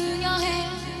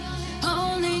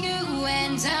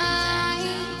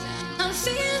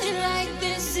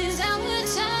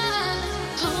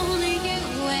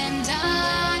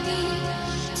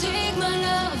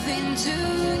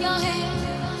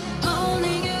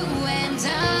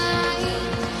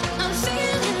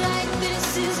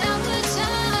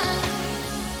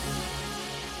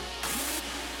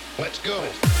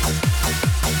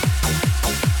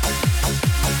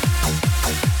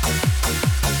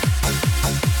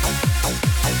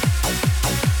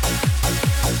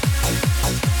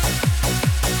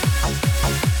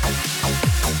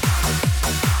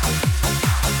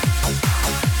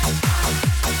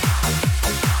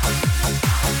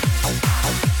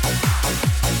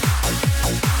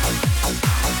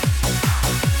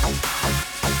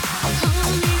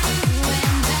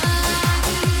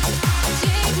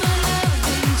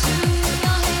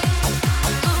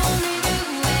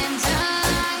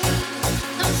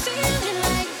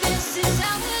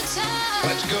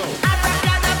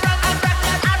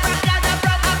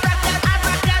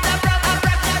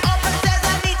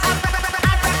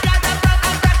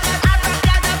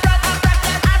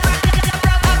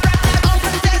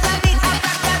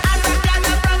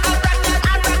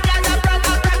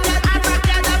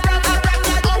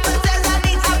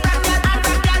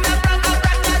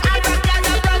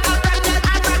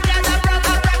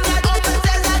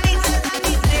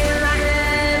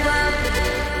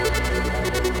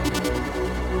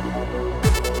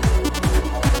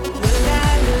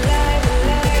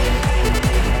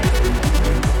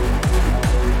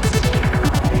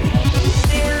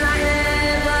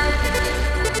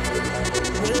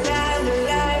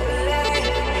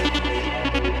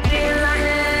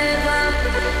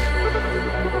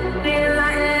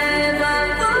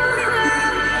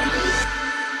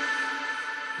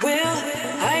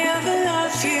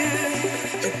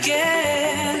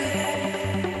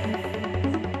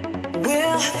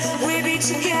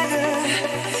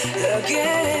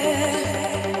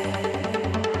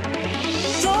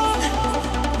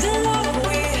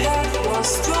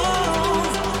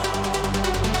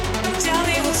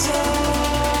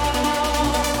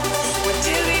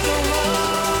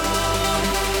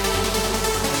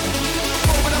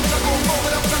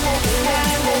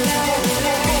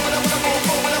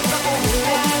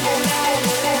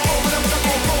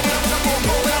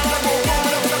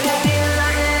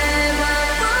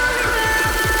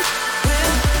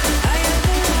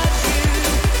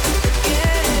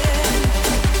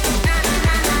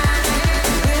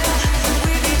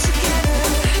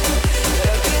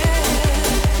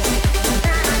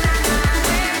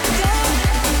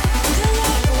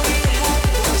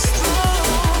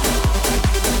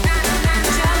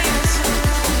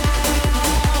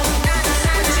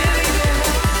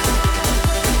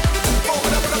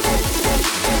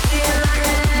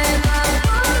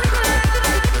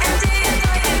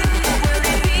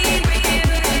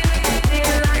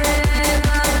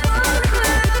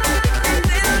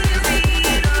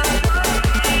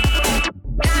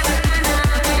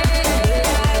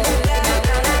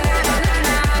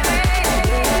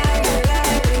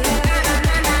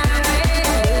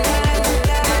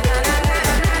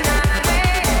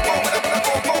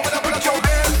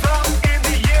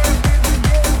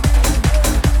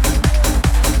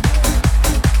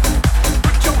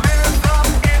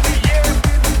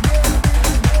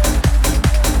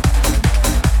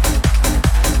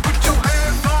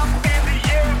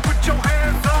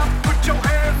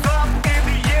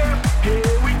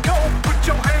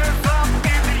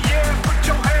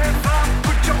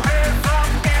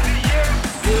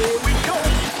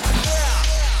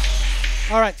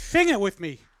Sing it with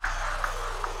me.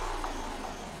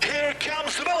 Here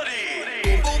comes the melody.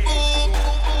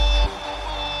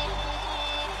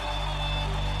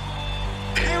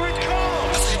 Here it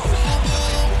comes.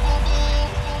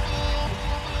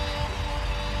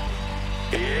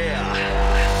 Yeah.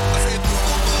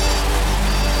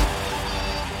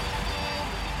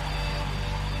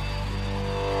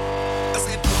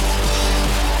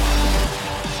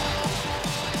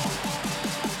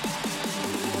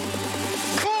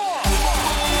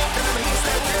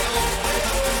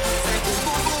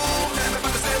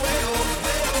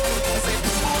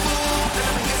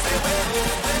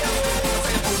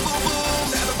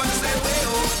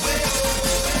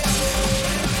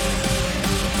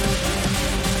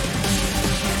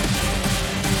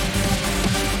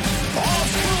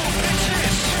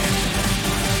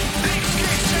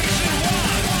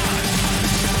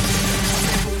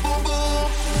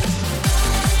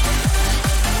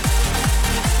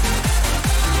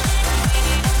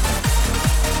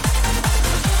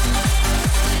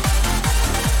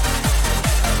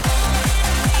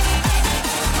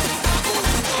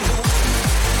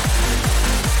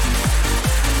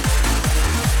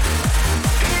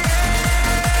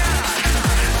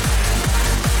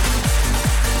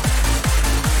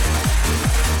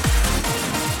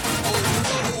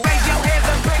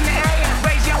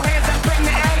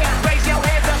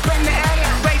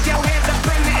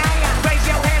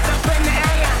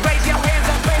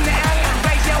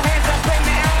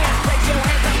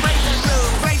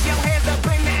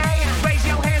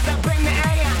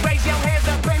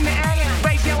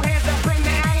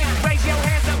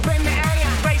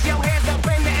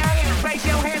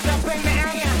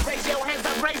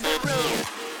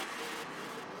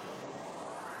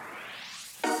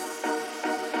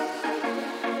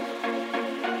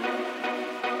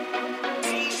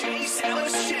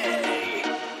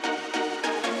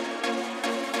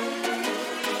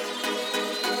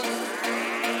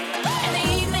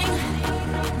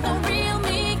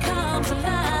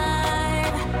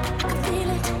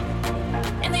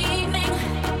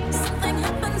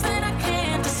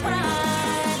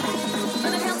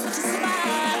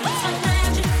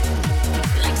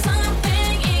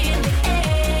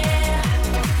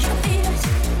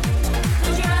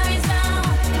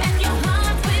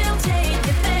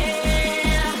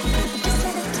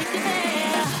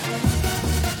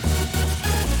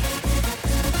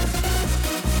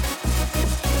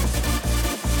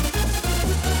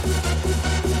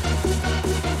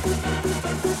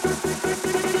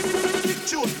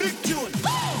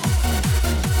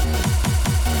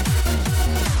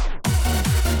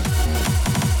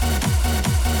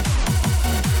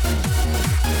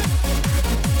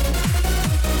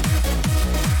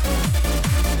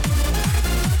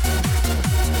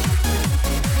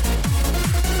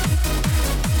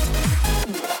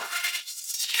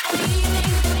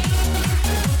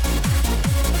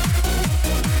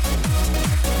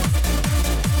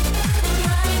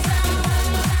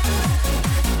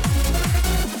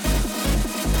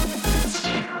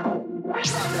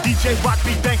 DJ Rock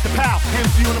beat, thanks to pal.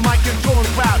 MC on the mic, controlling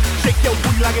the crowd. Shake your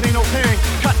booty like it ain't no thing.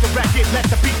 Cut the record, let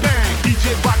the beat bang.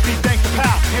 DJ Rock beat, thanks to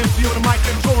pal. MC on the mic,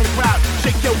 controlling the crowd.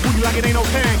 Shake your booty like it ain't no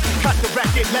thing. Cut the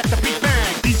record, let the beat bang.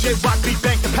 DJ Rock beat,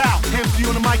 thanks to pal. MC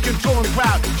on the mic, controlling the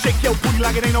crowd. Shake your booty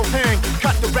like it ain't no thing.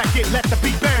 Cut the record, let the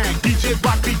beat bang. DJ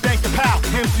Rock beat, thanks to pal.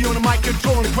 MC on the mic,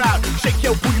 controlling the crowd. Shake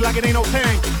your booty like it ain't no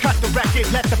thing. Cut the record,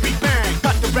 let the beat bang.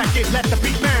 Cut the record, let the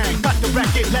beat bang. Cut the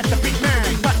record, let the beat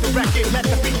bang. Cut the record, let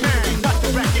the beat bang. Cut the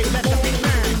record, let the beat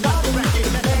bang. Cut the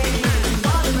record, let the beat bang.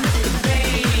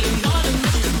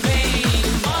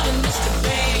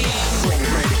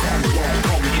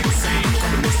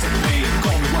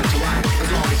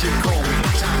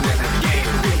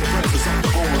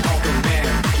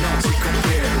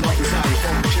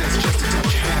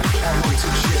 I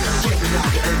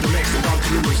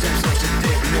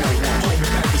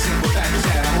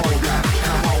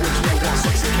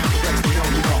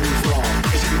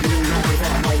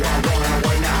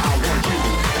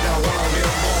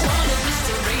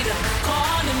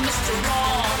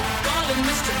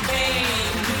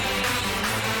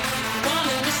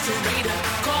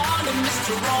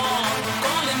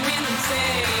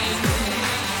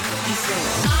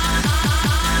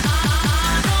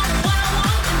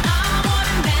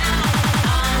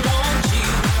want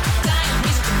you.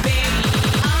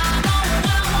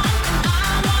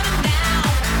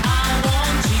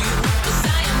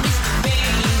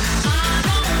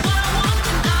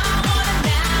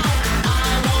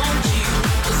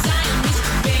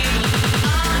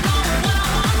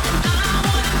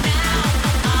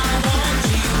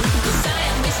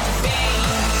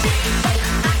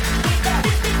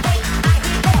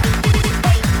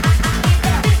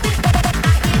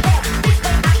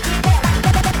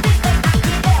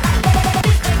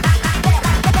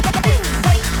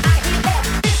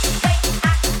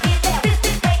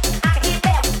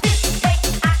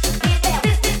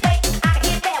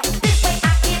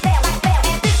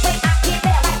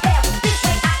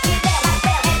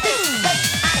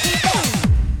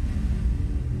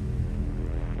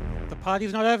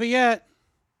 Party's not over yet.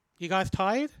 You guys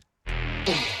tired?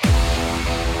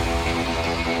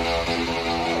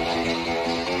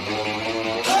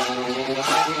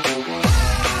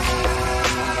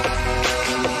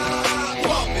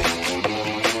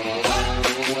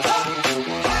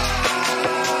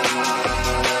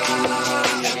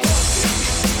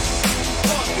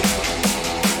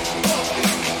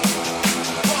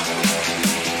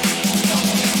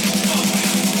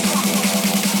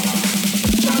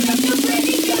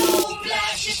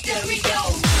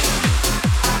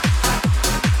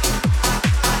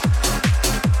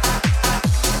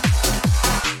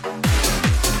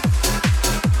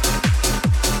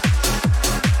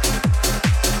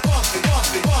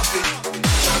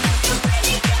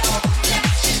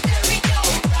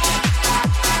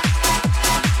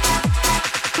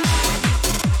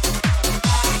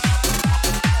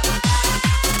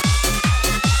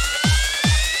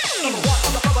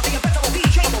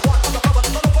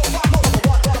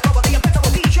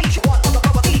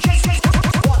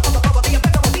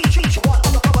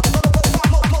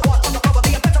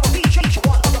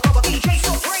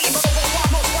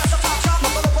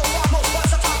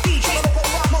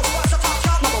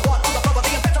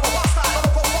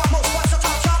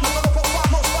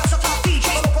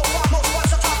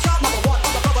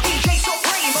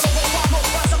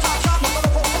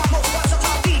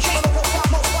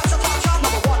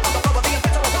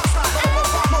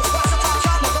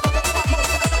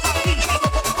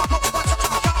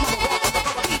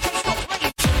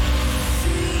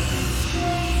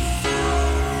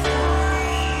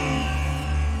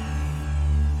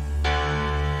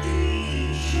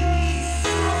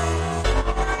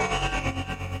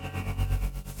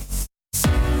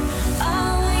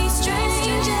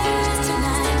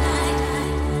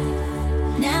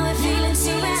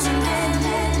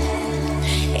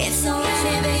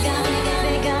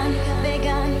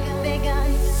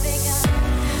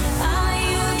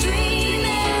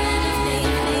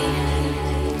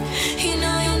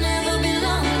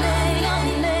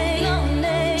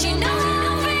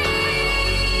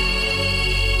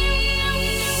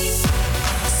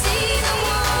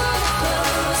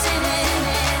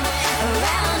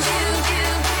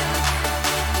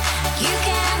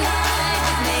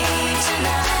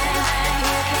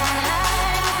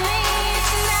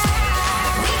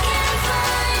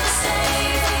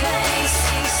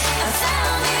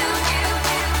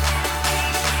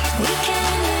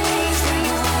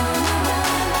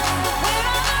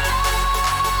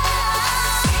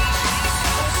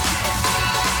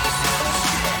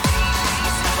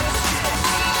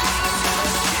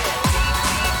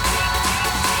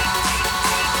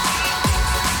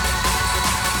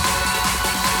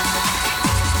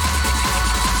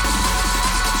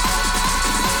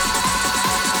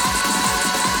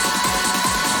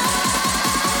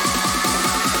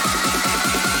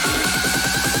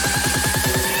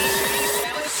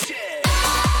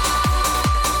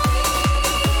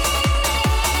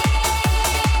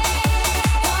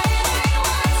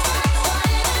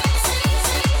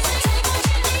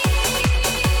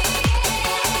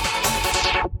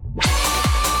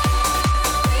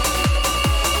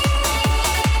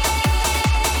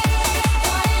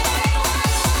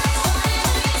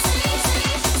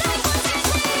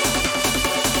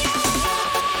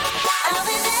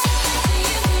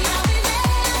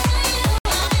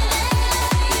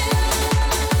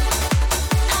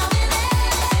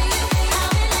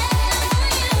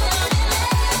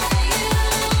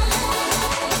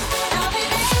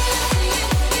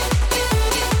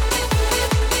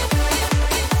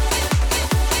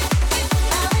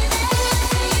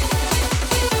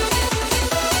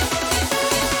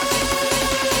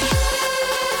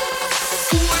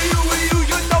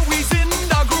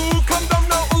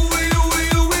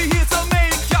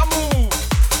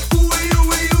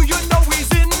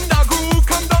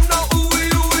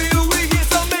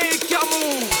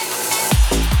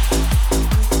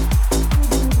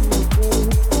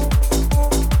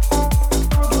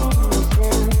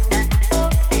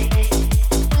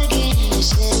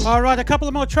 Alright, a couple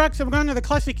of more tracks and we're going to the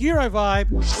classic Euro vibe.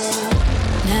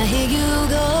 Now here you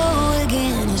go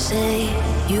again, you say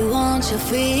you want your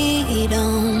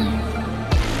freedom,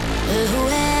 but who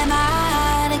am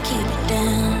I to keep it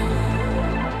down?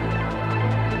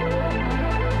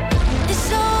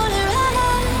 It's only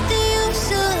right that you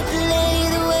should play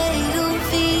the way you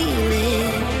feel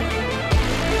it,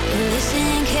 and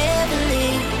listen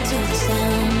carefully to the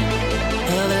sound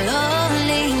of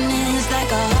loneliness,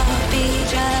 like a heartbeat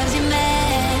drives you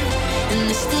mad, and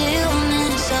the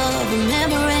stillness of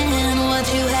remembering what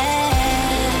you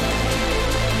had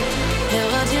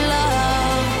and what you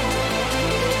love.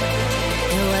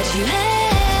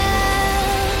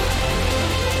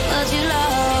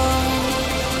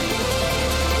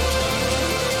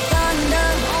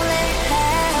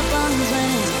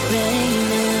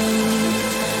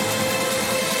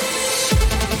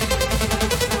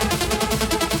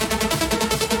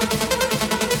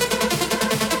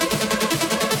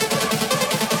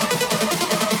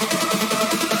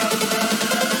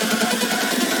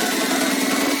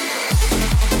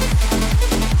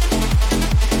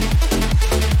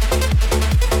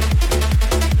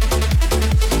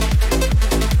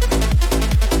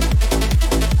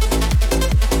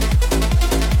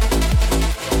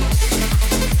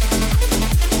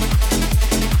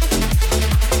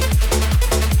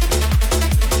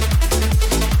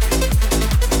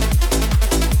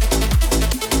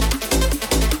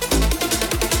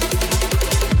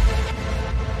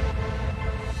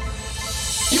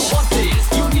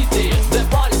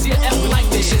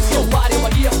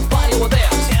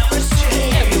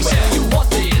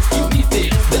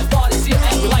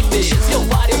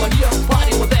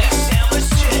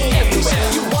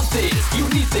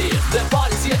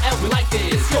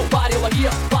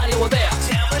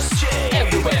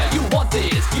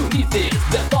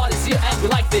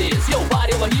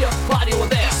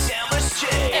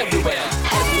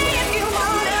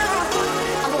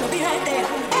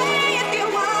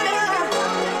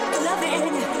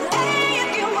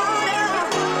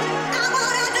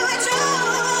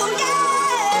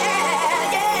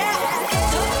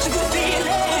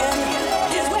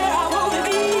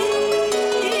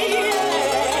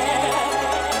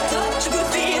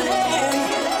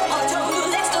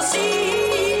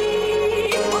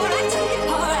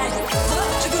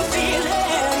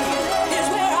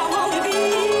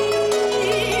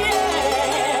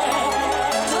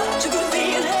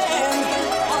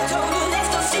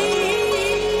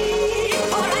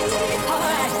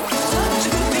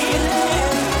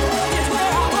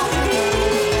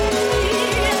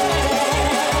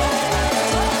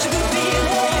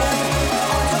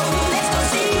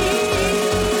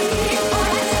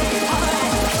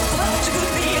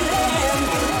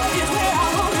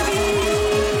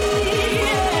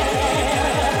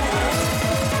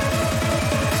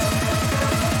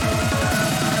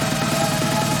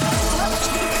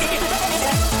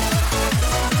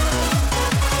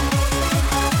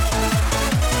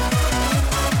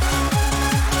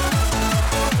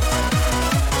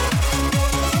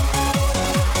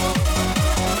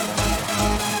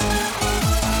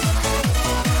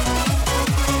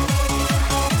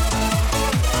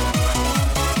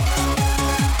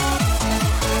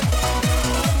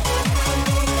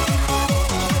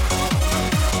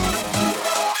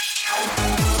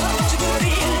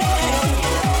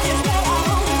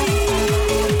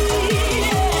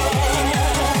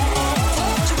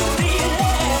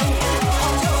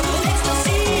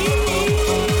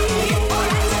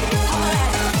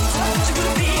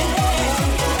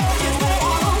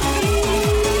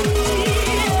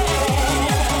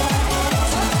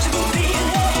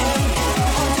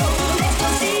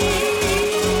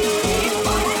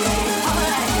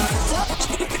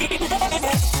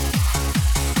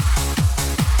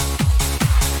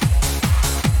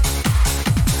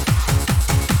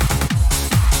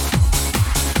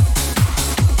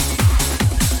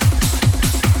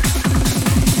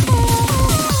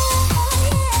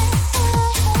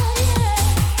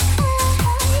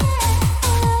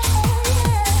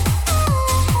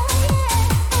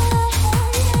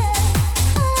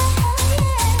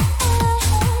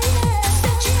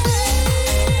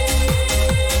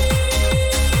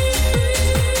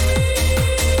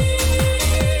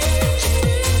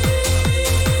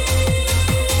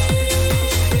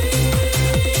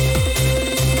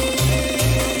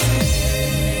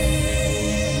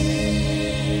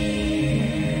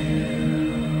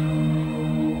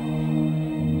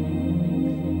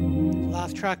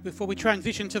 last track before we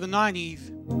transition to the 90s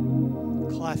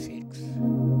classics.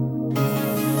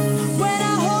 When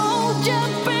I hold you,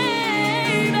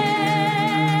 baby,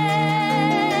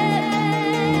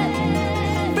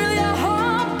 feel your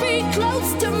heartbeat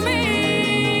close to me.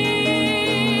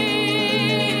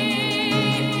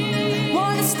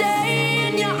 Wanna stay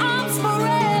in your arms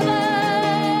forever.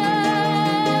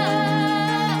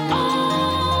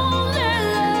 Only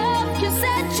love can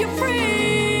set you free.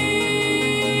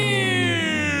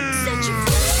 Set you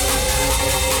free.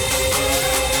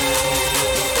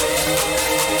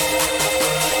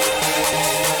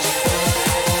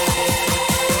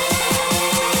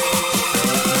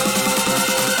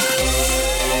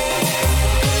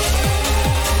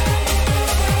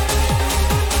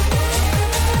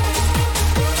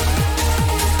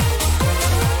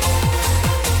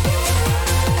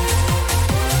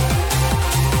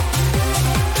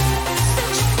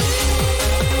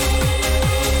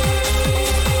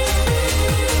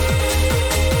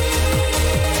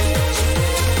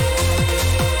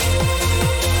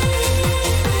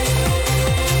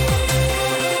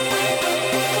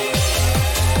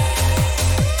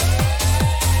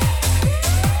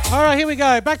 All right, here we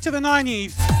go. Back to the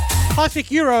 90s. Classic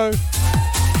Euro.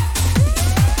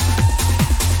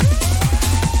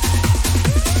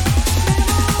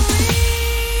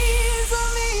 Memories of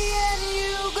me and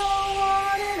you go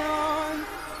on and on.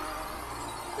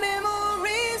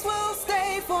 Memories will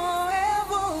stay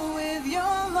forever with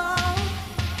your love.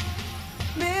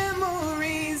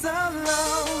 Memories of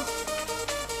love.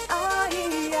 Ay,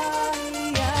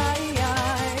 ay, ay,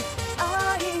 ay.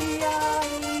 Ay,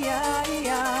 ay, ay,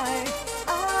 ay.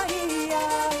 Ay,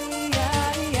 ay,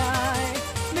 ay, ay.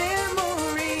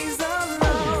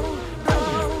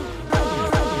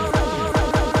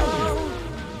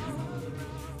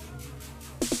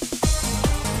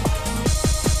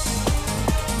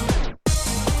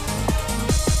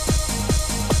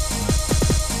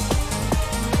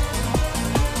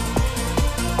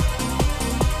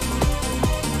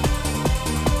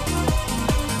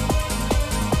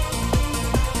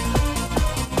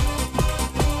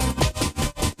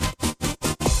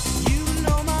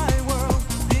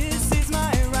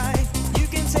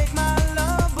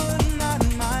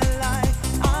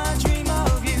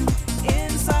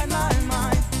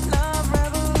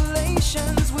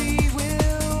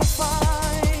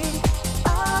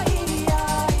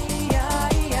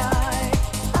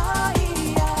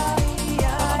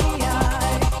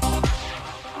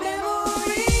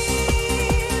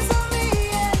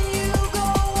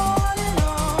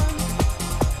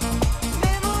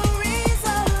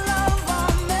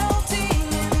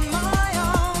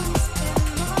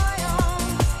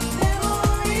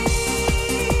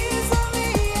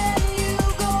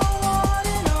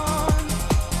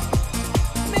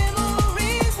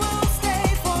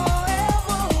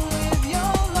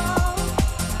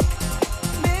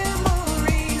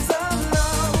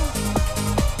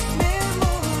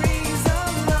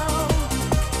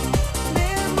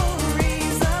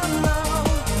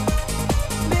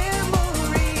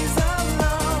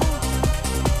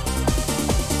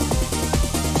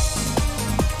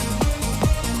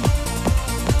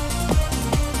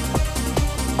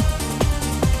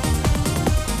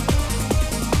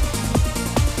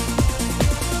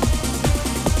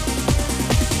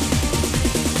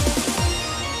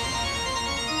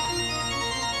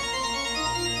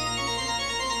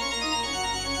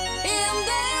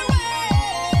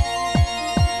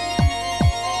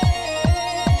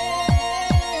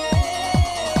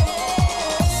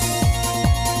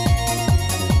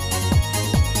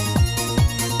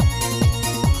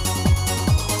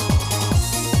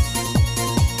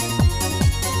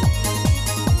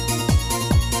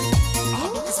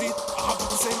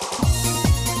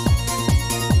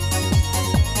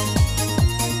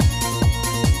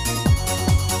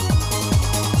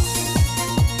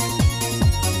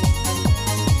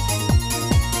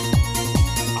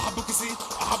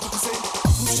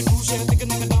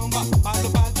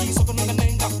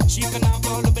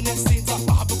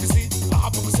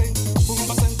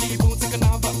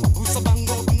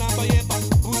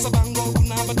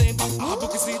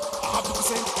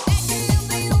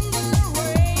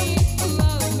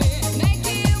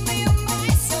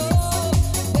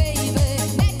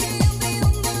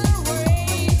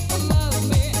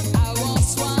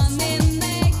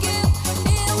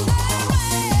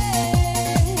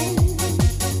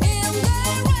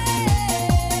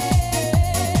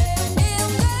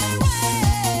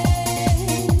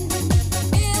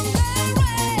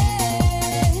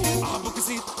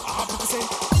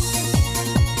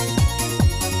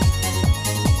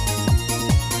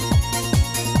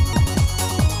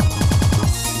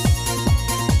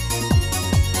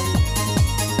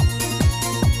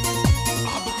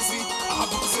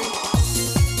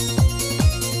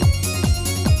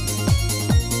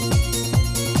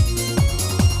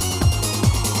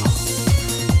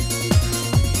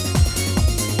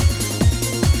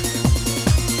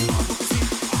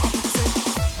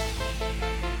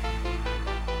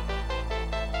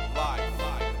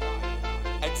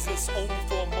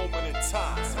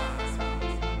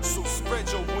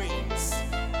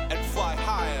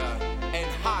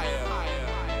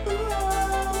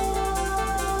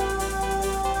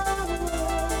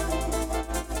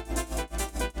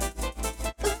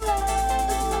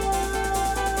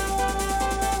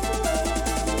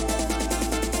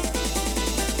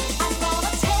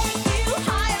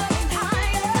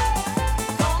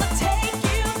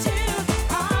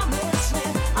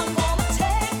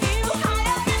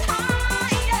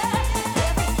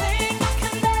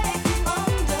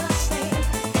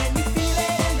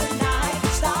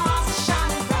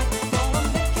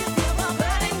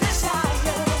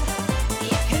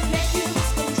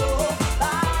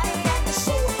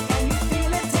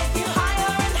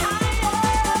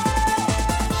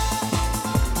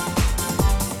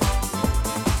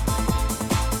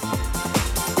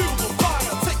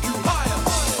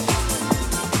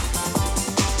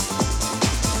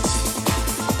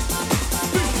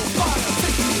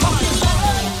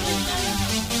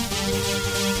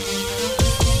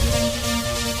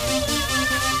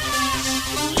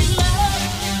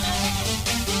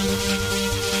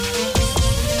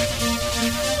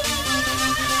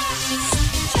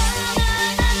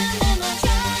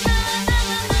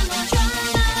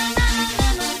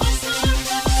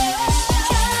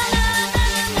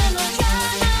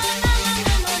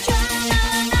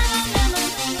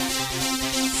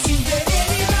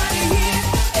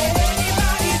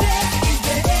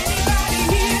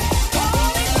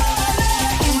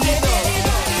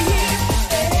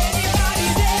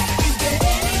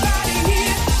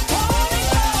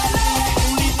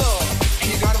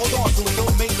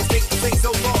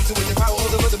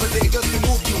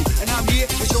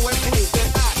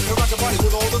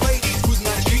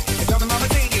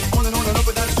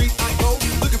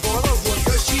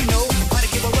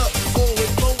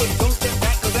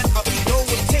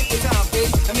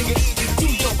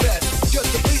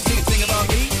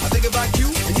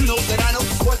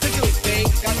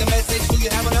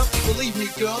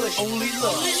 girl, and only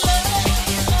love.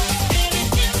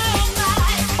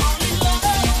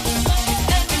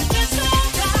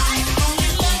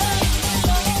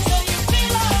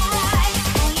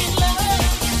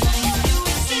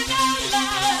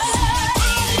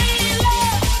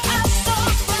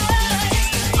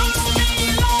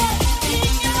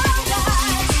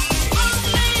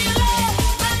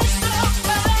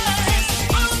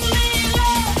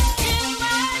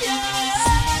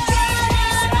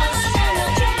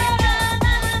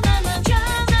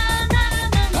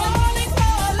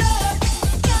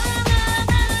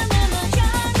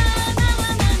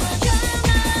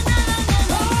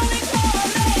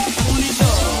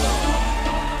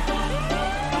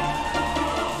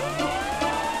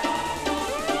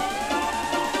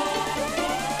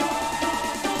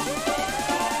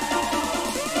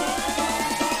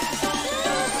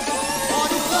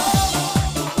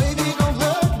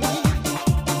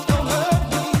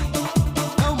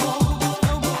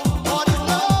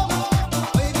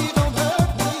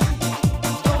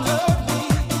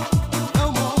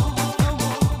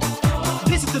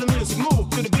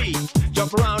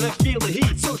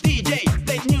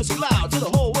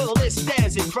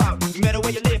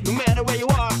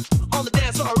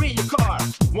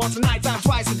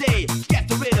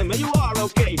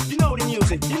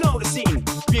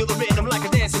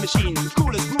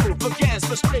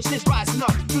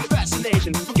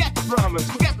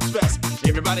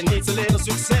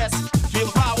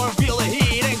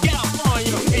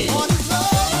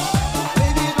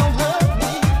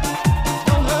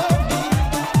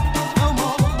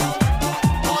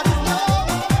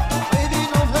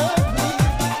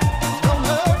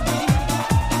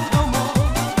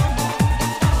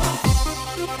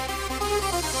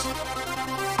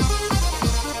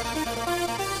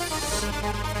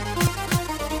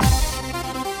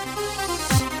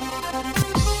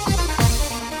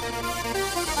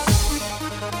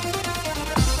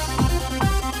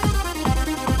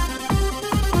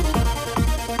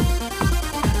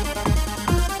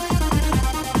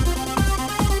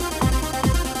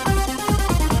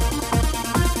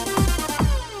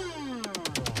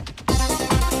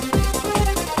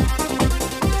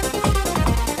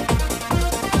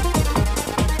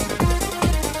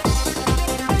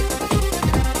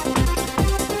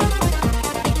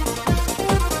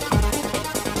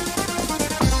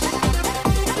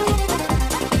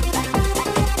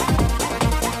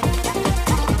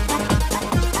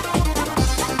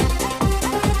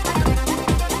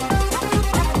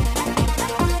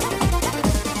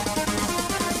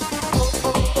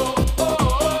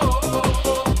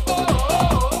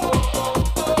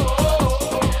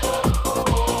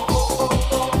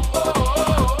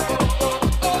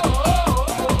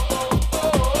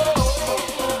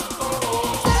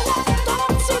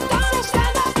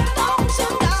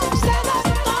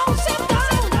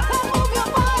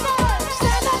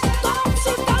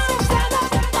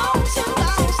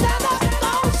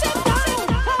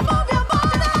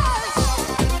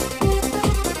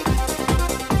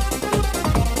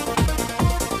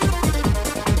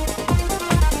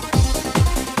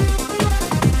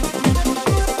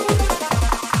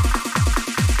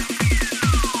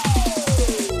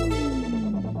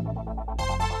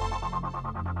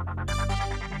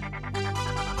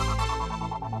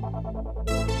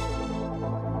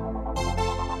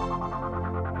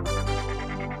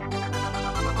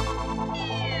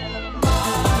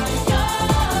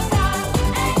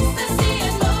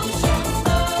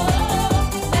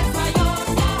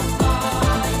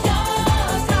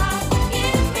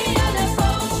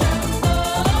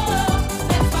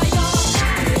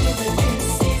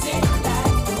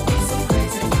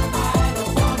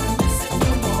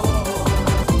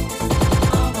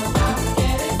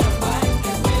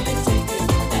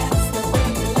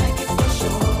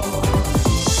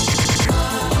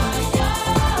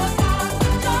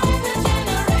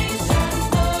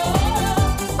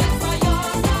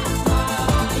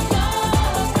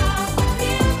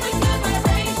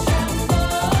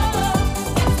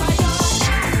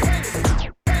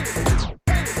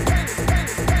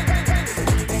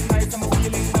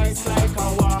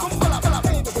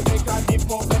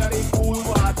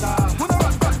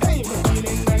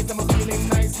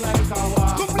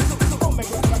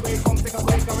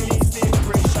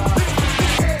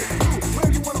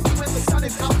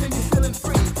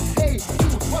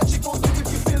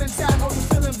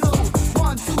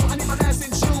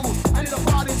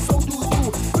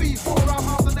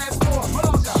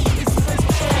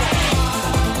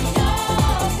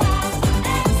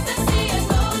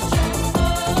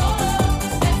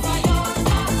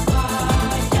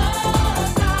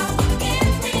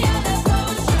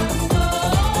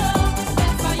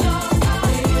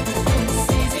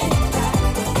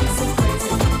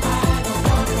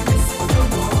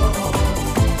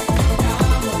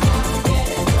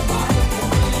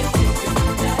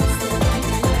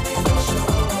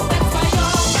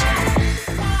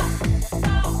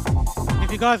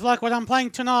 guys like what I'm playing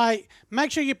tonight,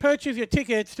 make sure you purchase your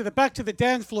tickets to the Back to the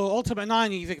Dance Floor Ultimate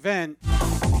 90s event.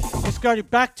 Just go to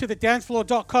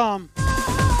backtothedancefloor.com.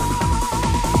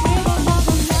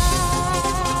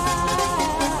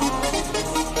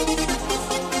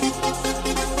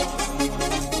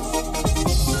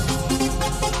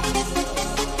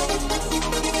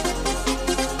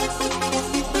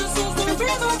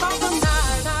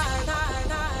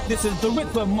 This is the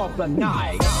rhythm of the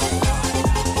night.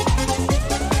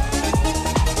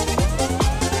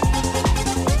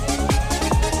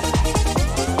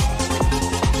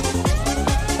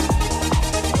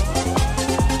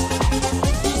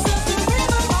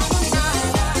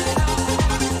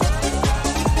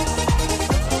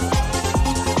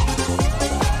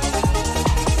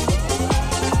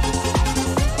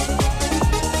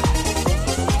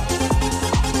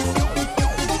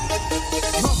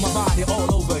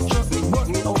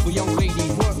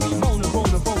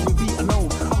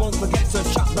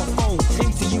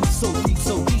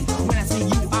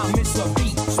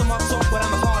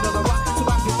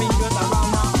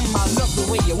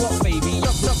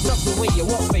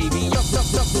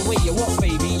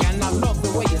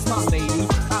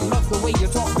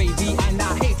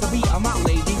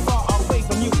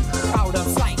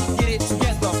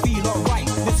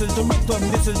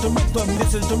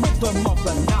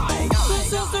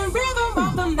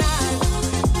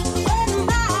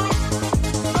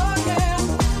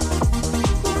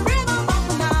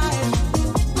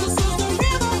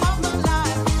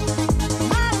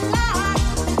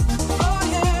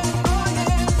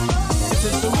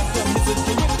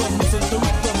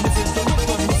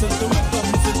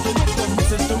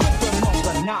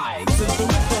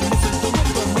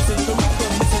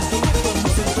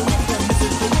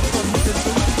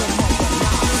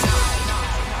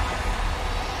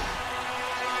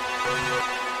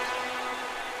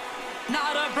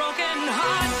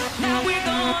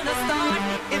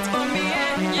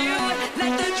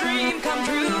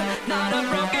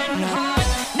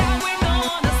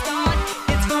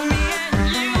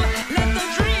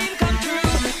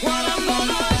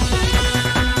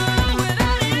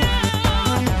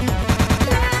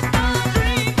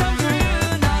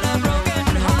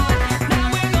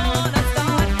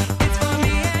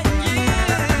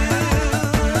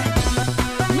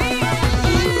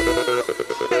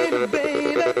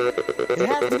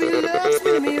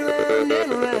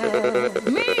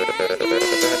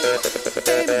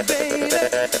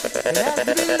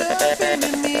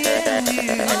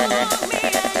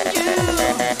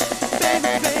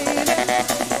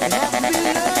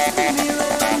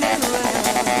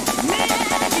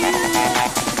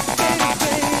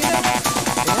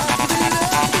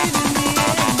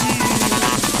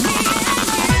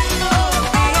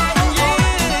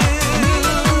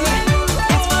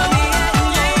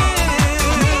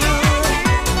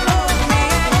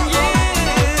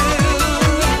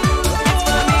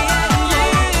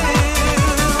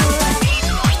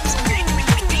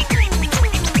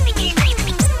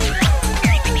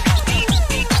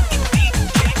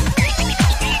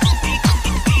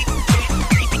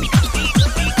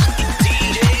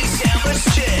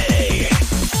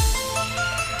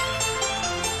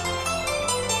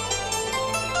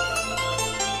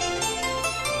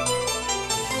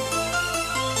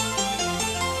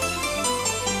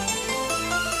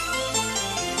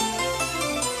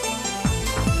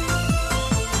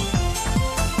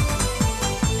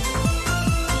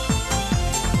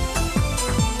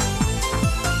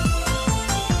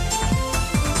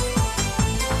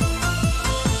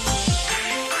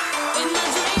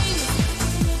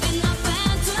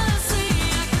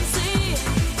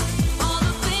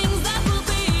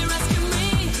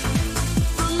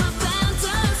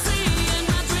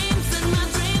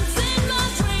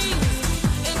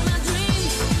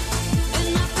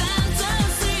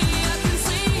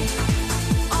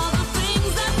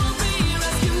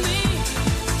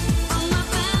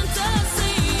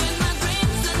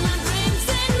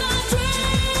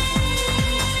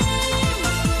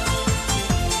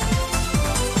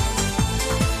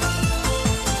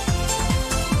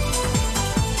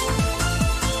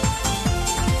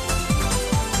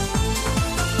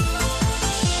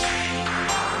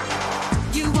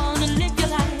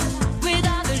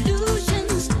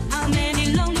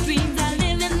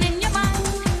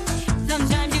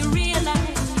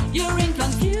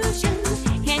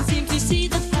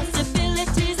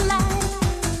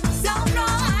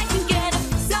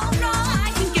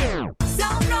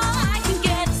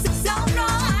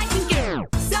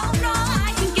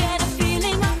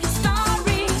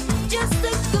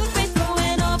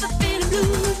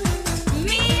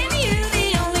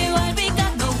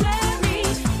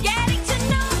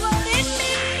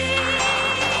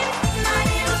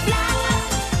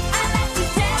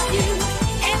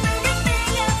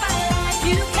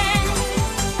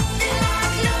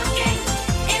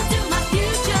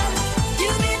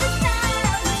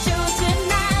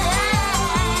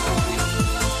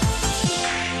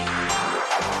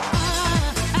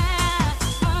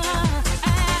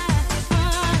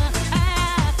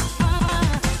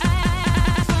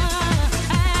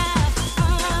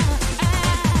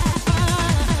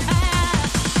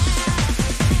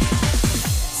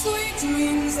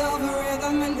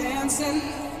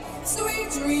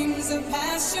 dreams of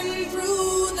passion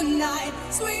through the night.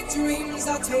 Sweet dreams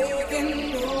are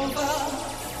taking over.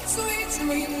 Sweet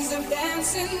dreams of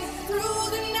dancing through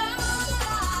the night.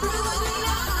 Through the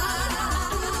night.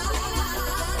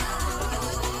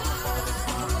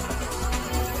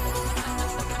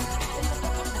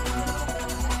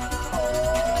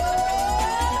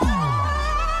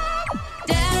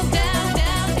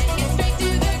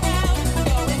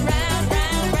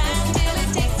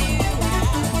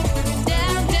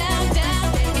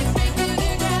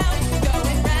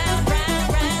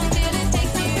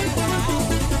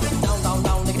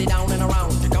 Down and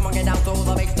around. Come on, get down to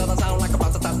the beat of the sound like a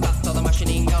buzzer, tap, tap to the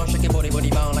machining gun.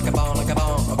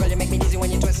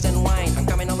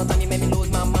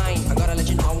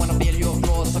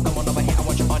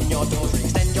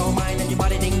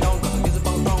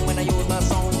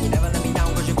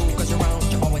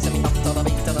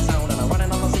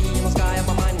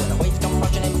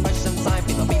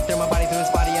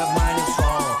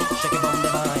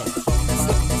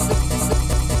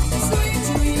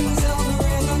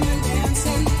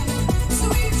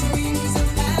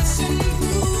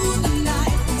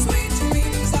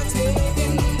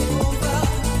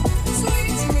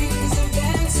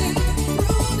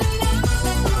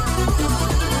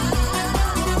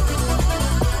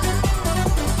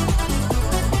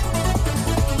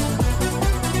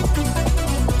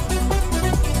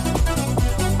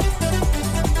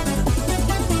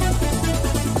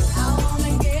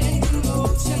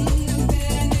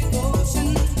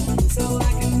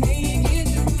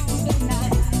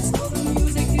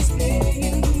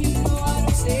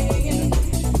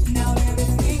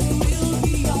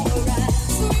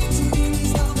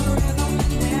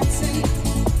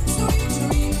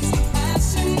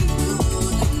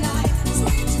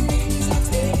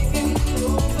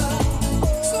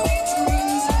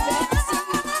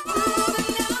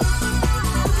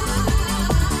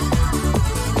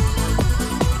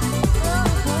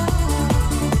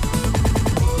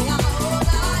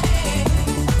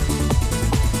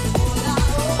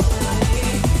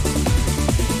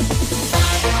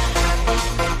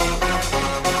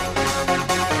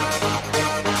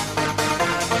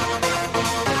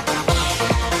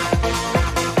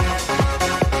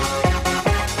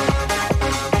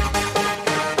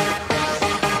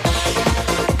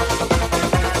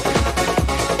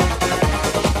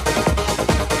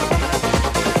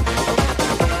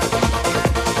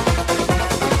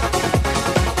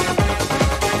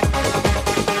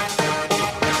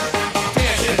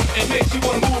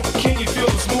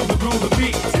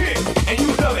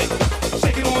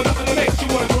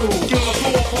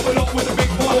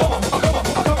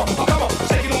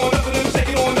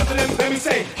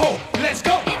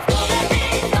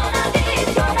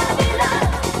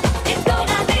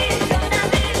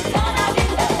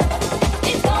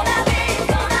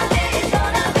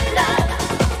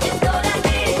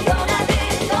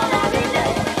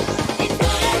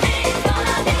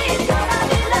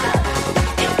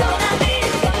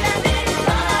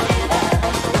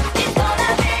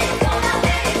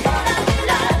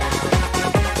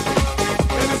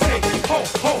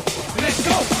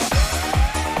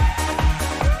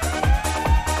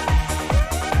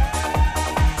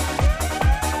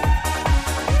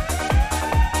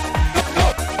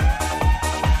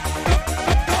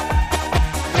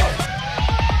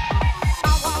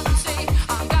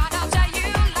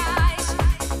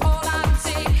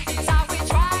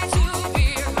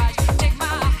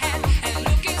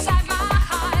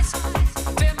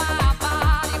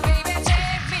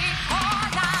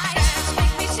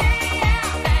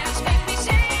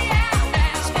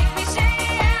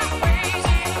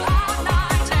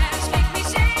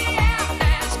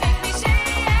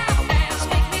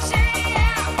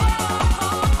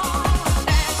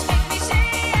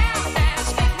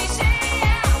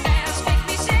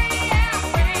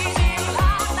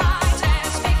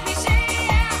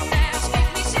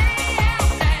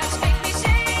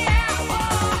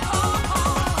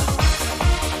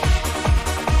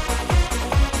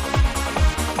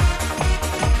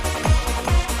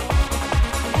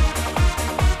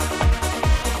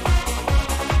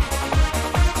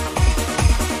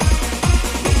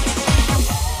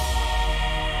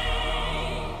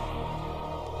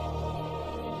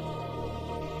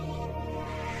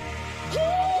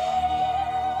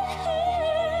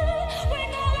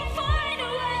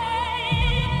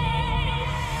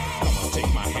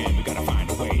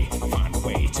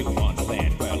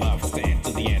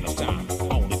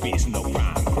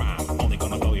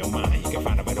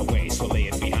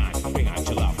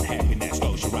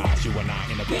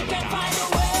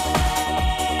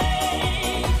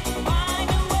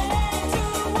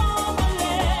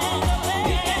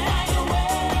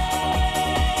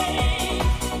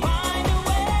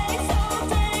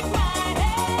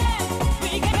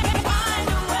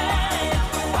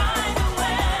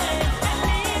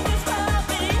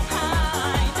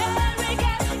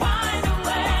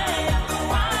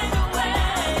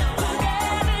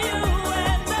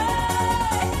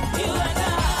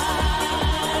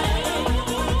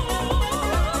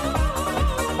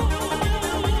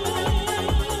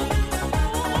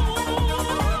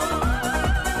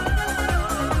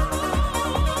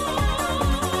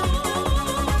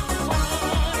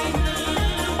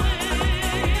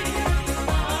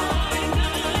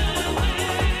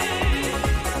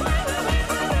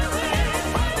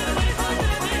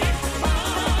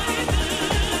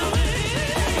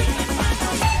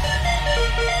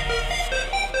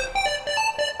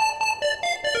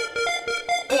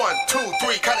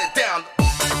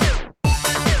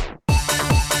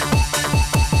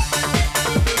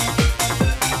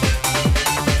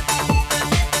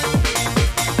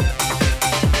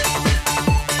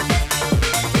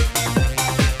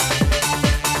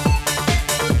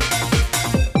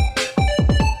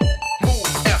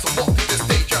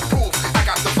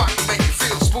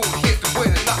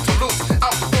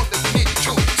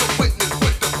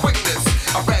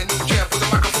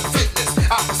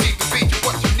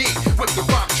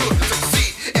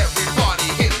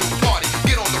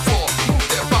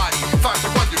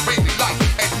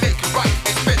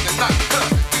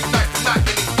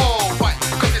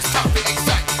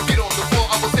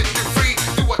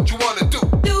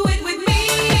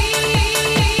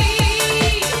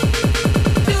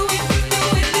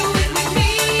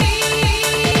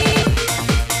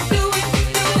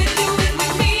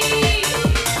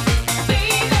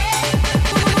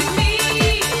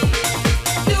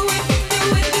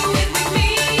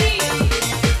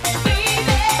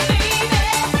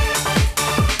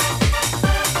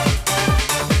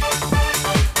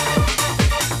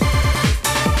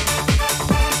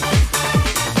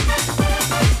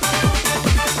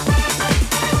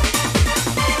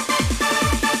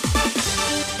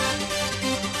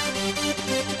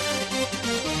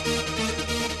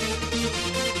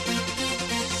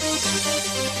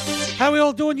 How we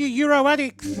all doing, you Euro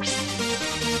addicts? Joking,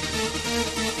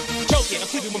 I'm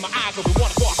sleeping with my eyes open,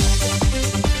 water bar.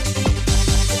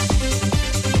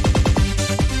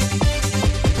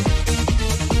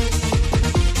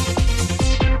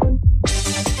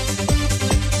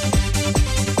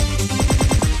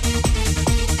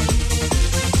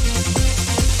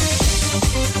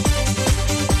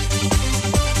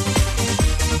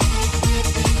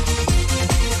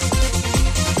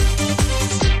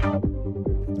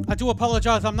 I do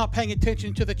apologise, I'm not paying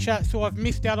attention to the chat, so I've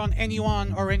missed out on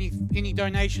anyone or any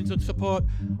donations or support.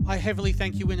 I heavily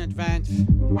thank you in advance.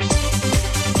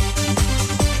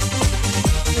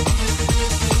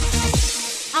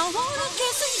 I wanna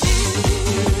kiss you.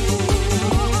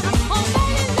 I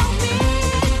wanna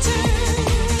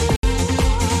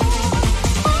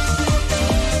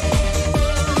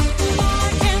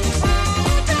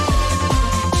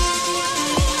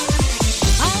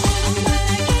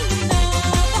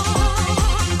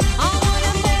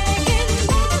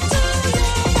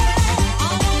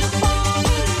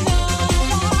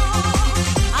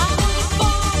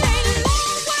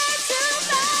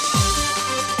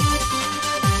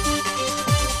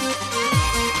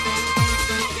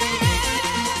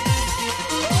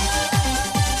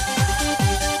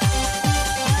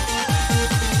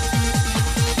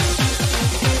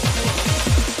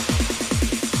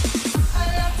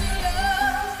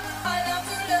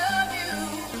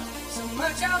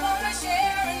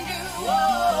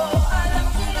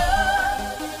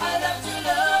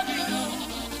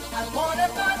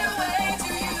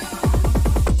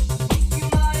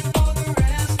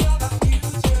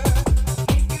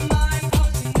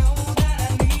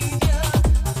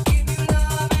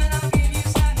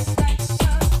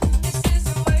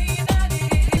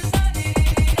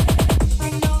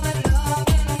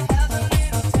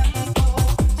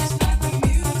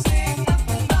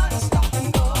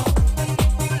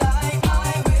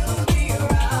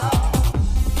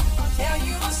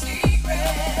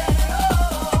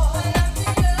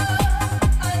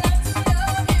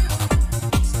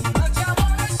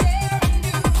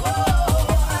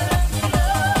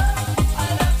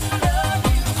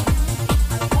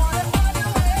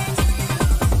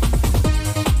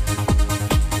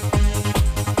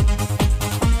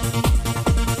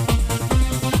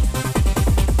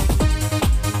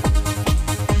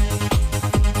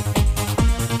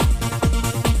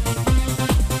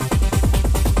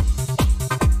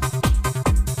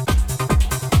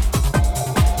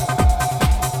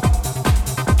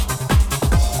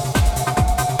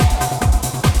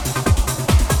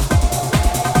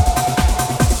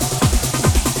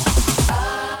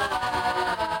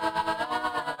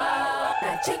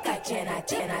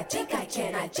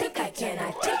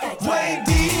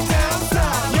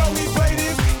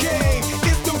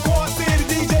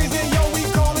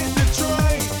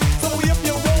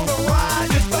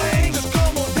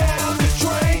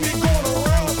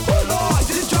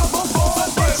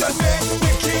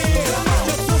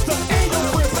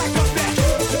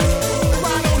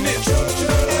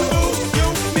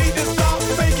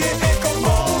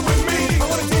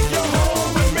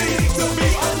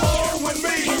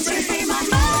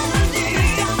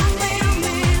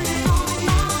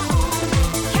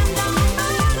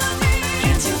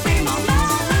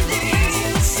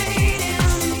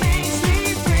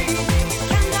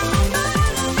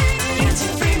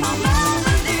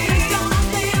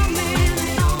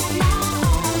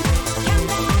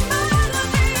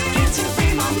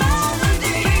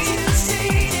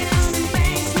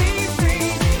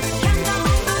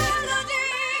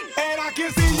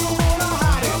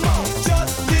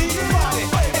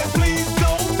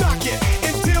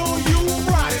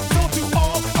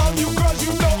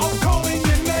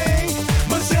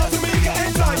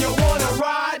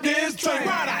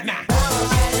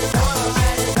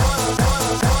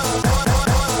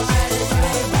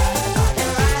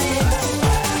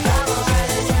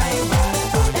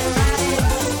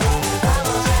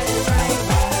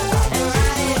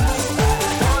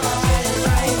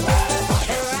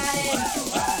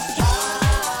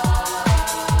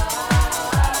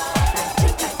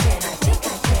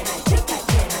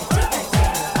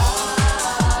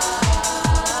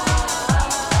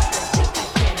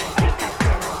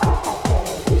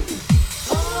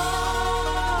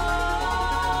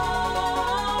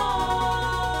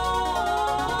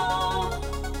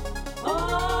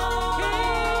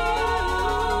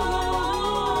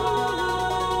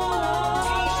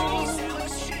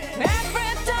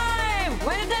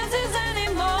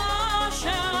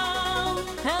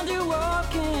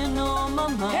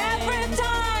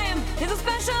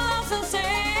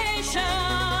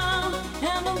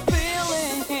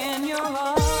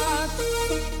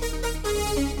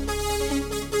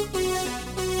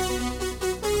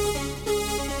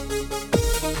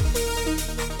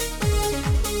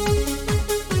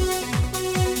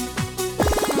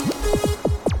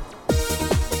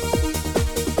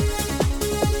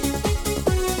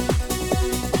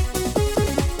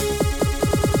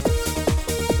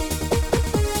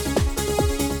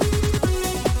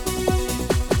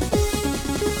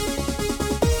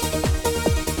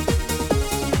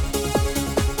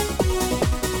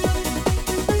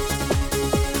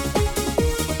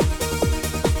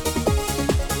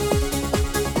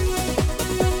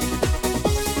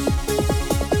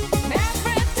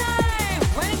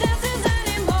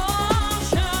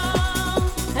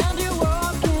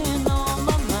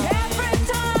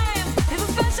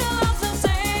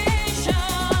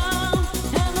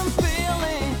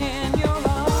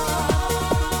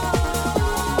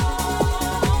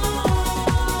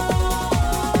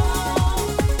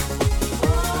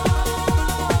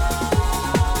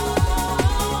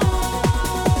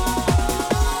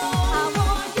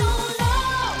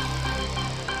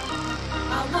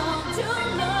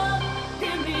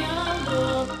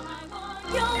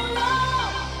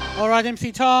All right,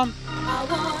 MC Tom. I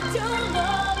want your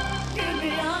love, give me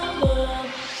your love.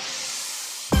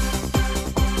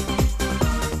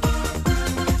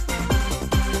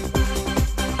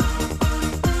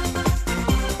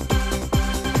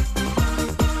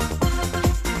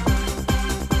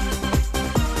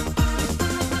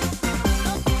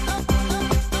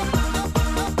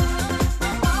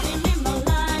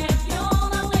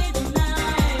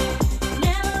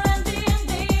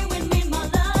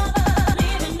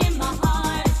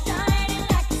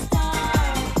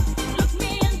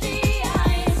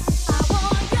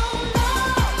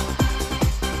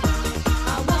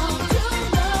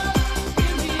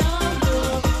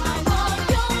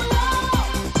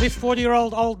 This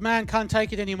 40-year-old old man can't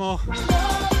take it anymore.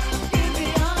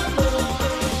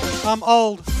 I'm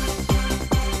old.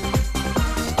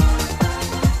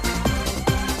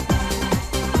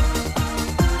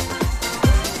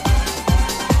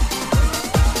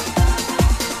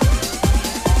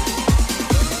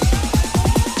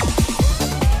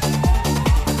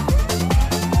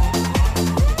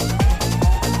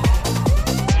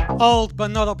 Old but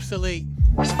not obsolete.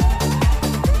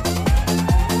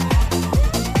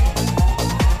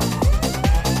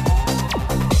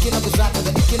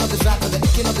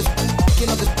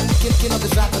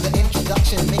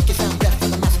 Introduction, make it sound deaf for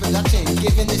the mass production.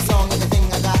 Giving this song everything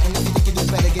I got, and if you think you do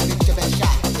better, give it your best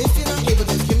shot. If you're not able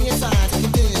to, give me a sign to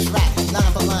continue this rap,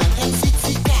 line for line.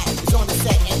 MC Cat is on the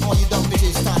set, and all you dumb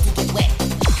bitches start to get wet.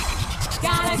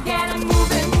 Gotta get 'em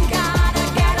moving, gotta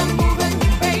get 'em moving,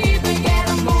 baby, get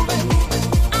 'em moving.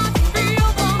 I feel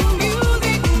the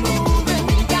music moving,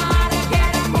 gotta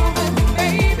get 'em moving,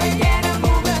 baby, get 'em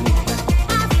moving.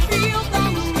 I feel the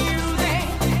music.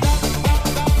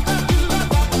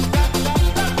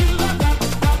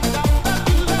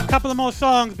 Couple of more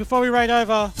songs before we raid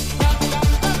over.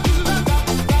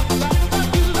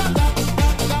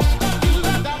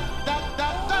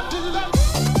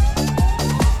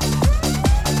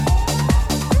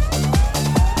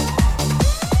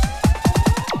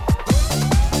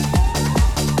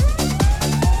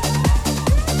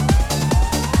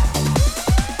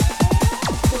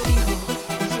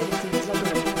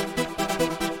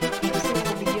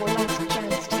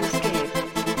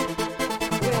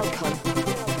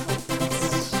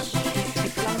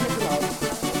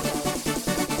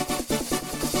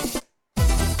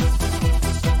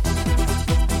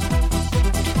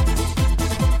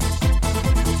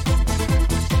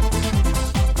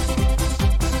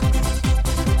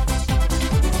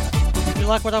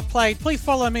 Like what I've played, please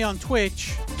follow me on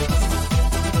Twitch.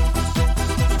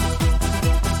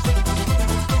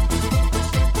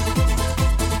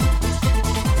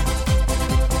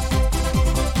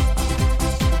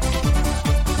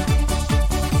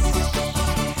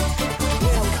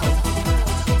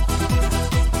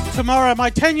 Tomorrow, my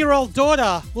 10-year-old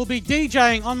daughter will be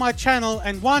DJing on my channel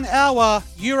and 1 hour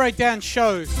Eurodance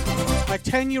shows. My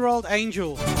 10-year-old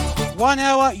angel. 1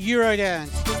 hour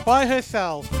Eurodance by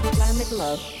herself.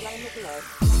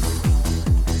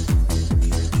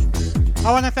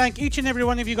 I want to thank each and every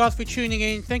one of you guys for tuning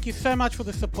in. Thank you so much for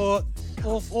the support,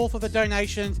 all for the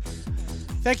donations.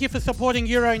 Thank you for supporting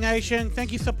Euro Nation.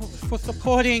 Thank you for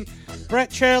supporting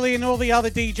Brett Shirley and all the other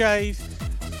DJs.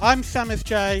 I'm Samus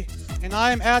Jay, and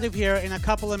I am out of here in a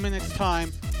couple of minutes'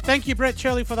 time. Thank you, Brett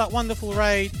Shirley, for that wonderful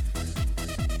raid.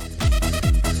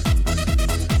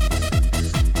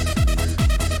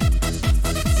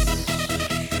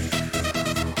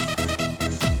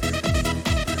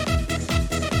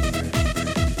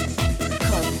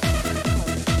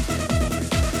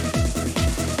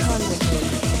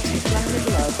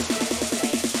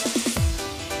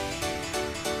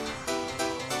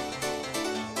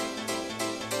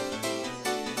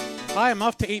 I am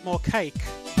off to eat more cake.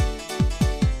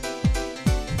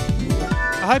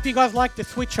 I hope you guys like the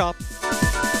switch up.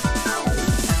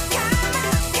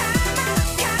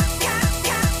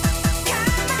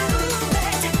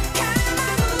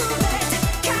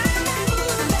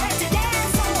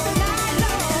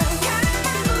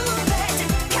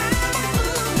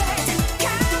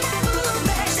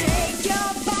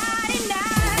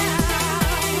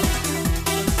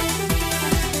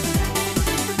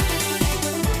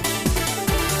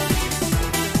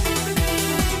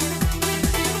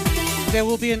 There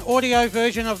will be an audio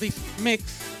version of this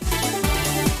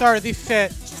this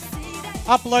set,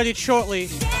 uploaded shortly.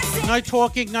 No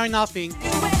talking, no nothing.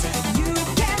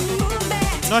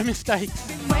 No mistakes.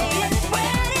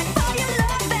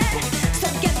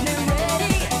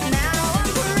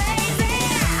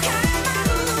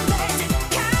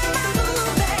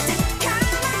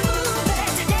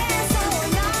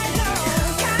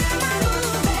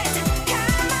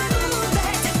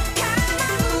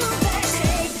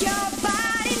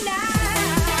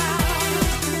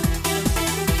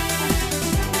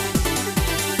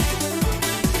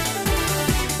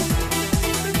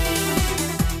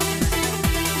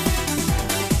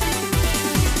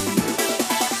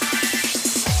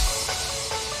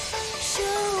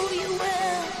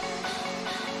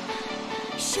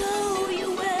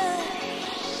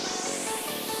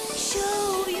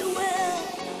 Show you will.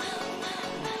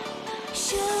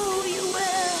 Show you will.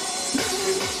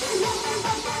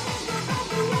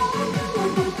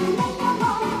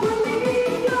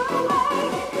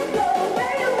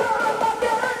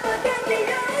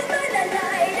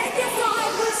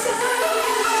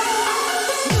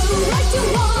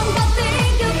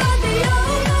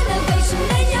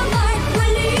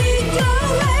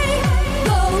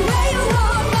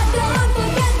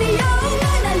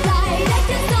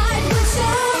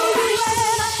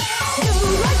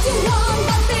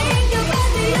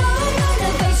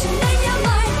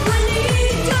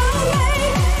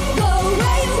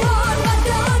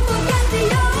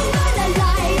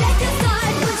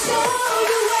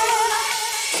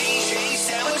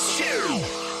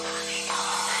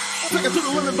 Take it to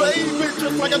the limit, baby.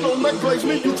 Just like I don't make plays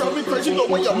me. You drive me crazy the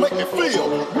way you make me feel.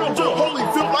 Real deal, holy,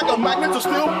 feel like a magnet to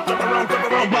steel. Jump around,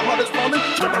 my heart is pounding.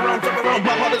 Jump around,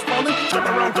 my heart is pounding.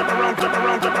 Jump around, my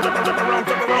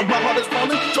heart is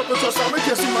pounding. Jump into a sound,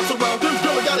 can't see my surroundings.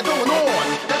 Really got it going on.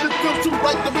 And it feels too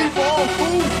right to be wrong.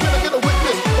 Ooh, can I get a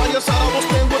witness? By your side, I will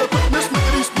stand with a quickness. Look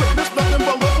at these quickness, nothing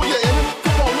but love for your enemy.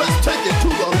 Come on, let's take it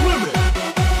to the limit.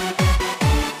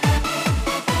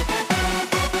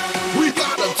 We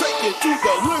gotta take it to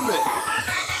the limit.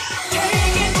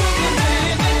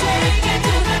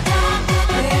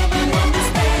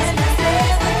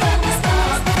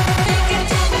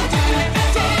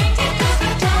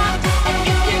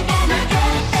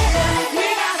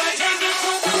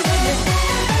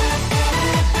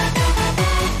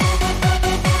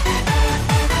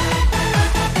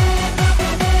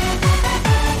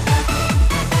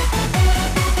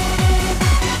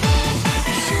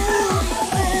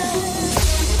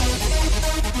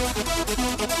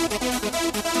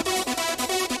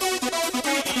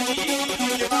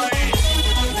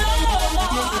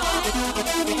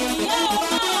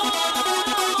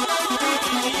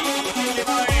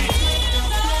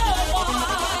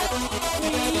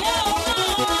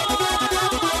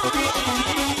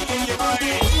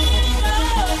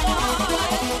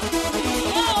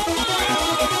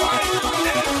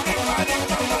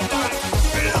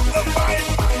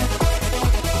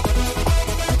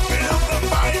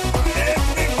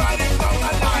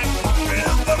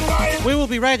 We will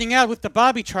be raiding out with the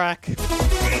Barbie track.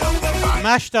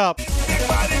 Mashed up.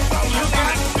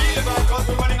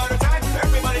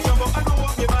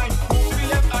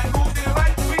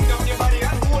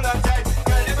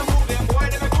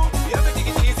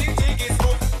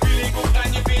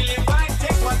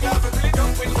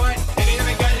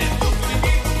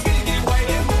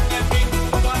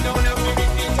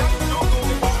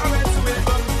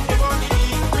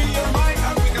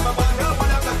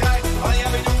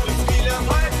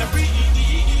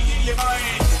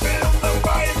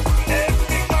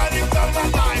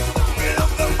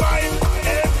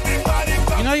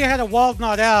 You had a wild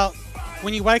night out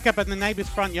when you wake up in the neighbor's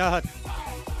front yard.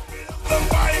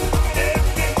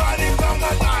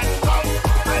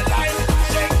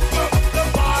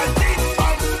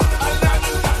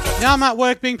 Now I'm at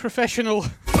work being professional.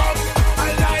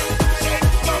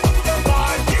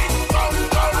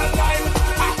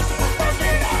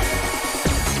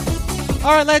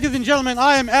 Alright, ladies and gentlemen,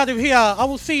 I am out of here. I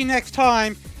will see you next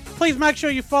time. Please make sure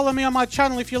you follow me on my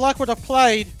channel if you like what I've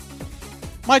played.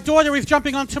 My daughter is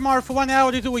jumping on tomorrow for 1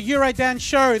 hour to do a Euro dance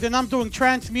show. Then I'm doing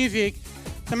trance music.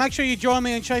 So make sure you join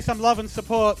me and show some love and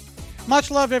support.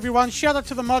 Much love, everyone. Shout out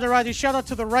to the moderators. Shout out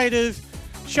to the raiders.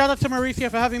 Shout out to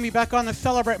Mauricio for having me back on to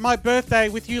celebrate my birthday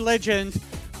with you legends.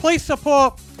 Please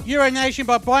support Euro Nation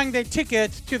by buying their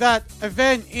tickets to that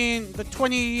event in the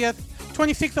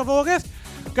 26th of August.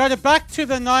 Go to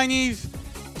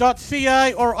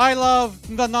backtothe90s.ca or I love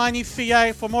the 90s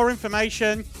CA for more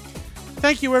information.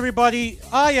 Thank you, everybody.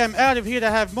 I am out of here to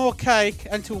have more cake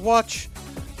and to watch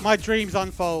my dreams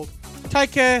unfold.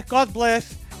 Take care, God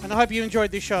bless, and I hope you enjoyed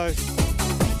this show.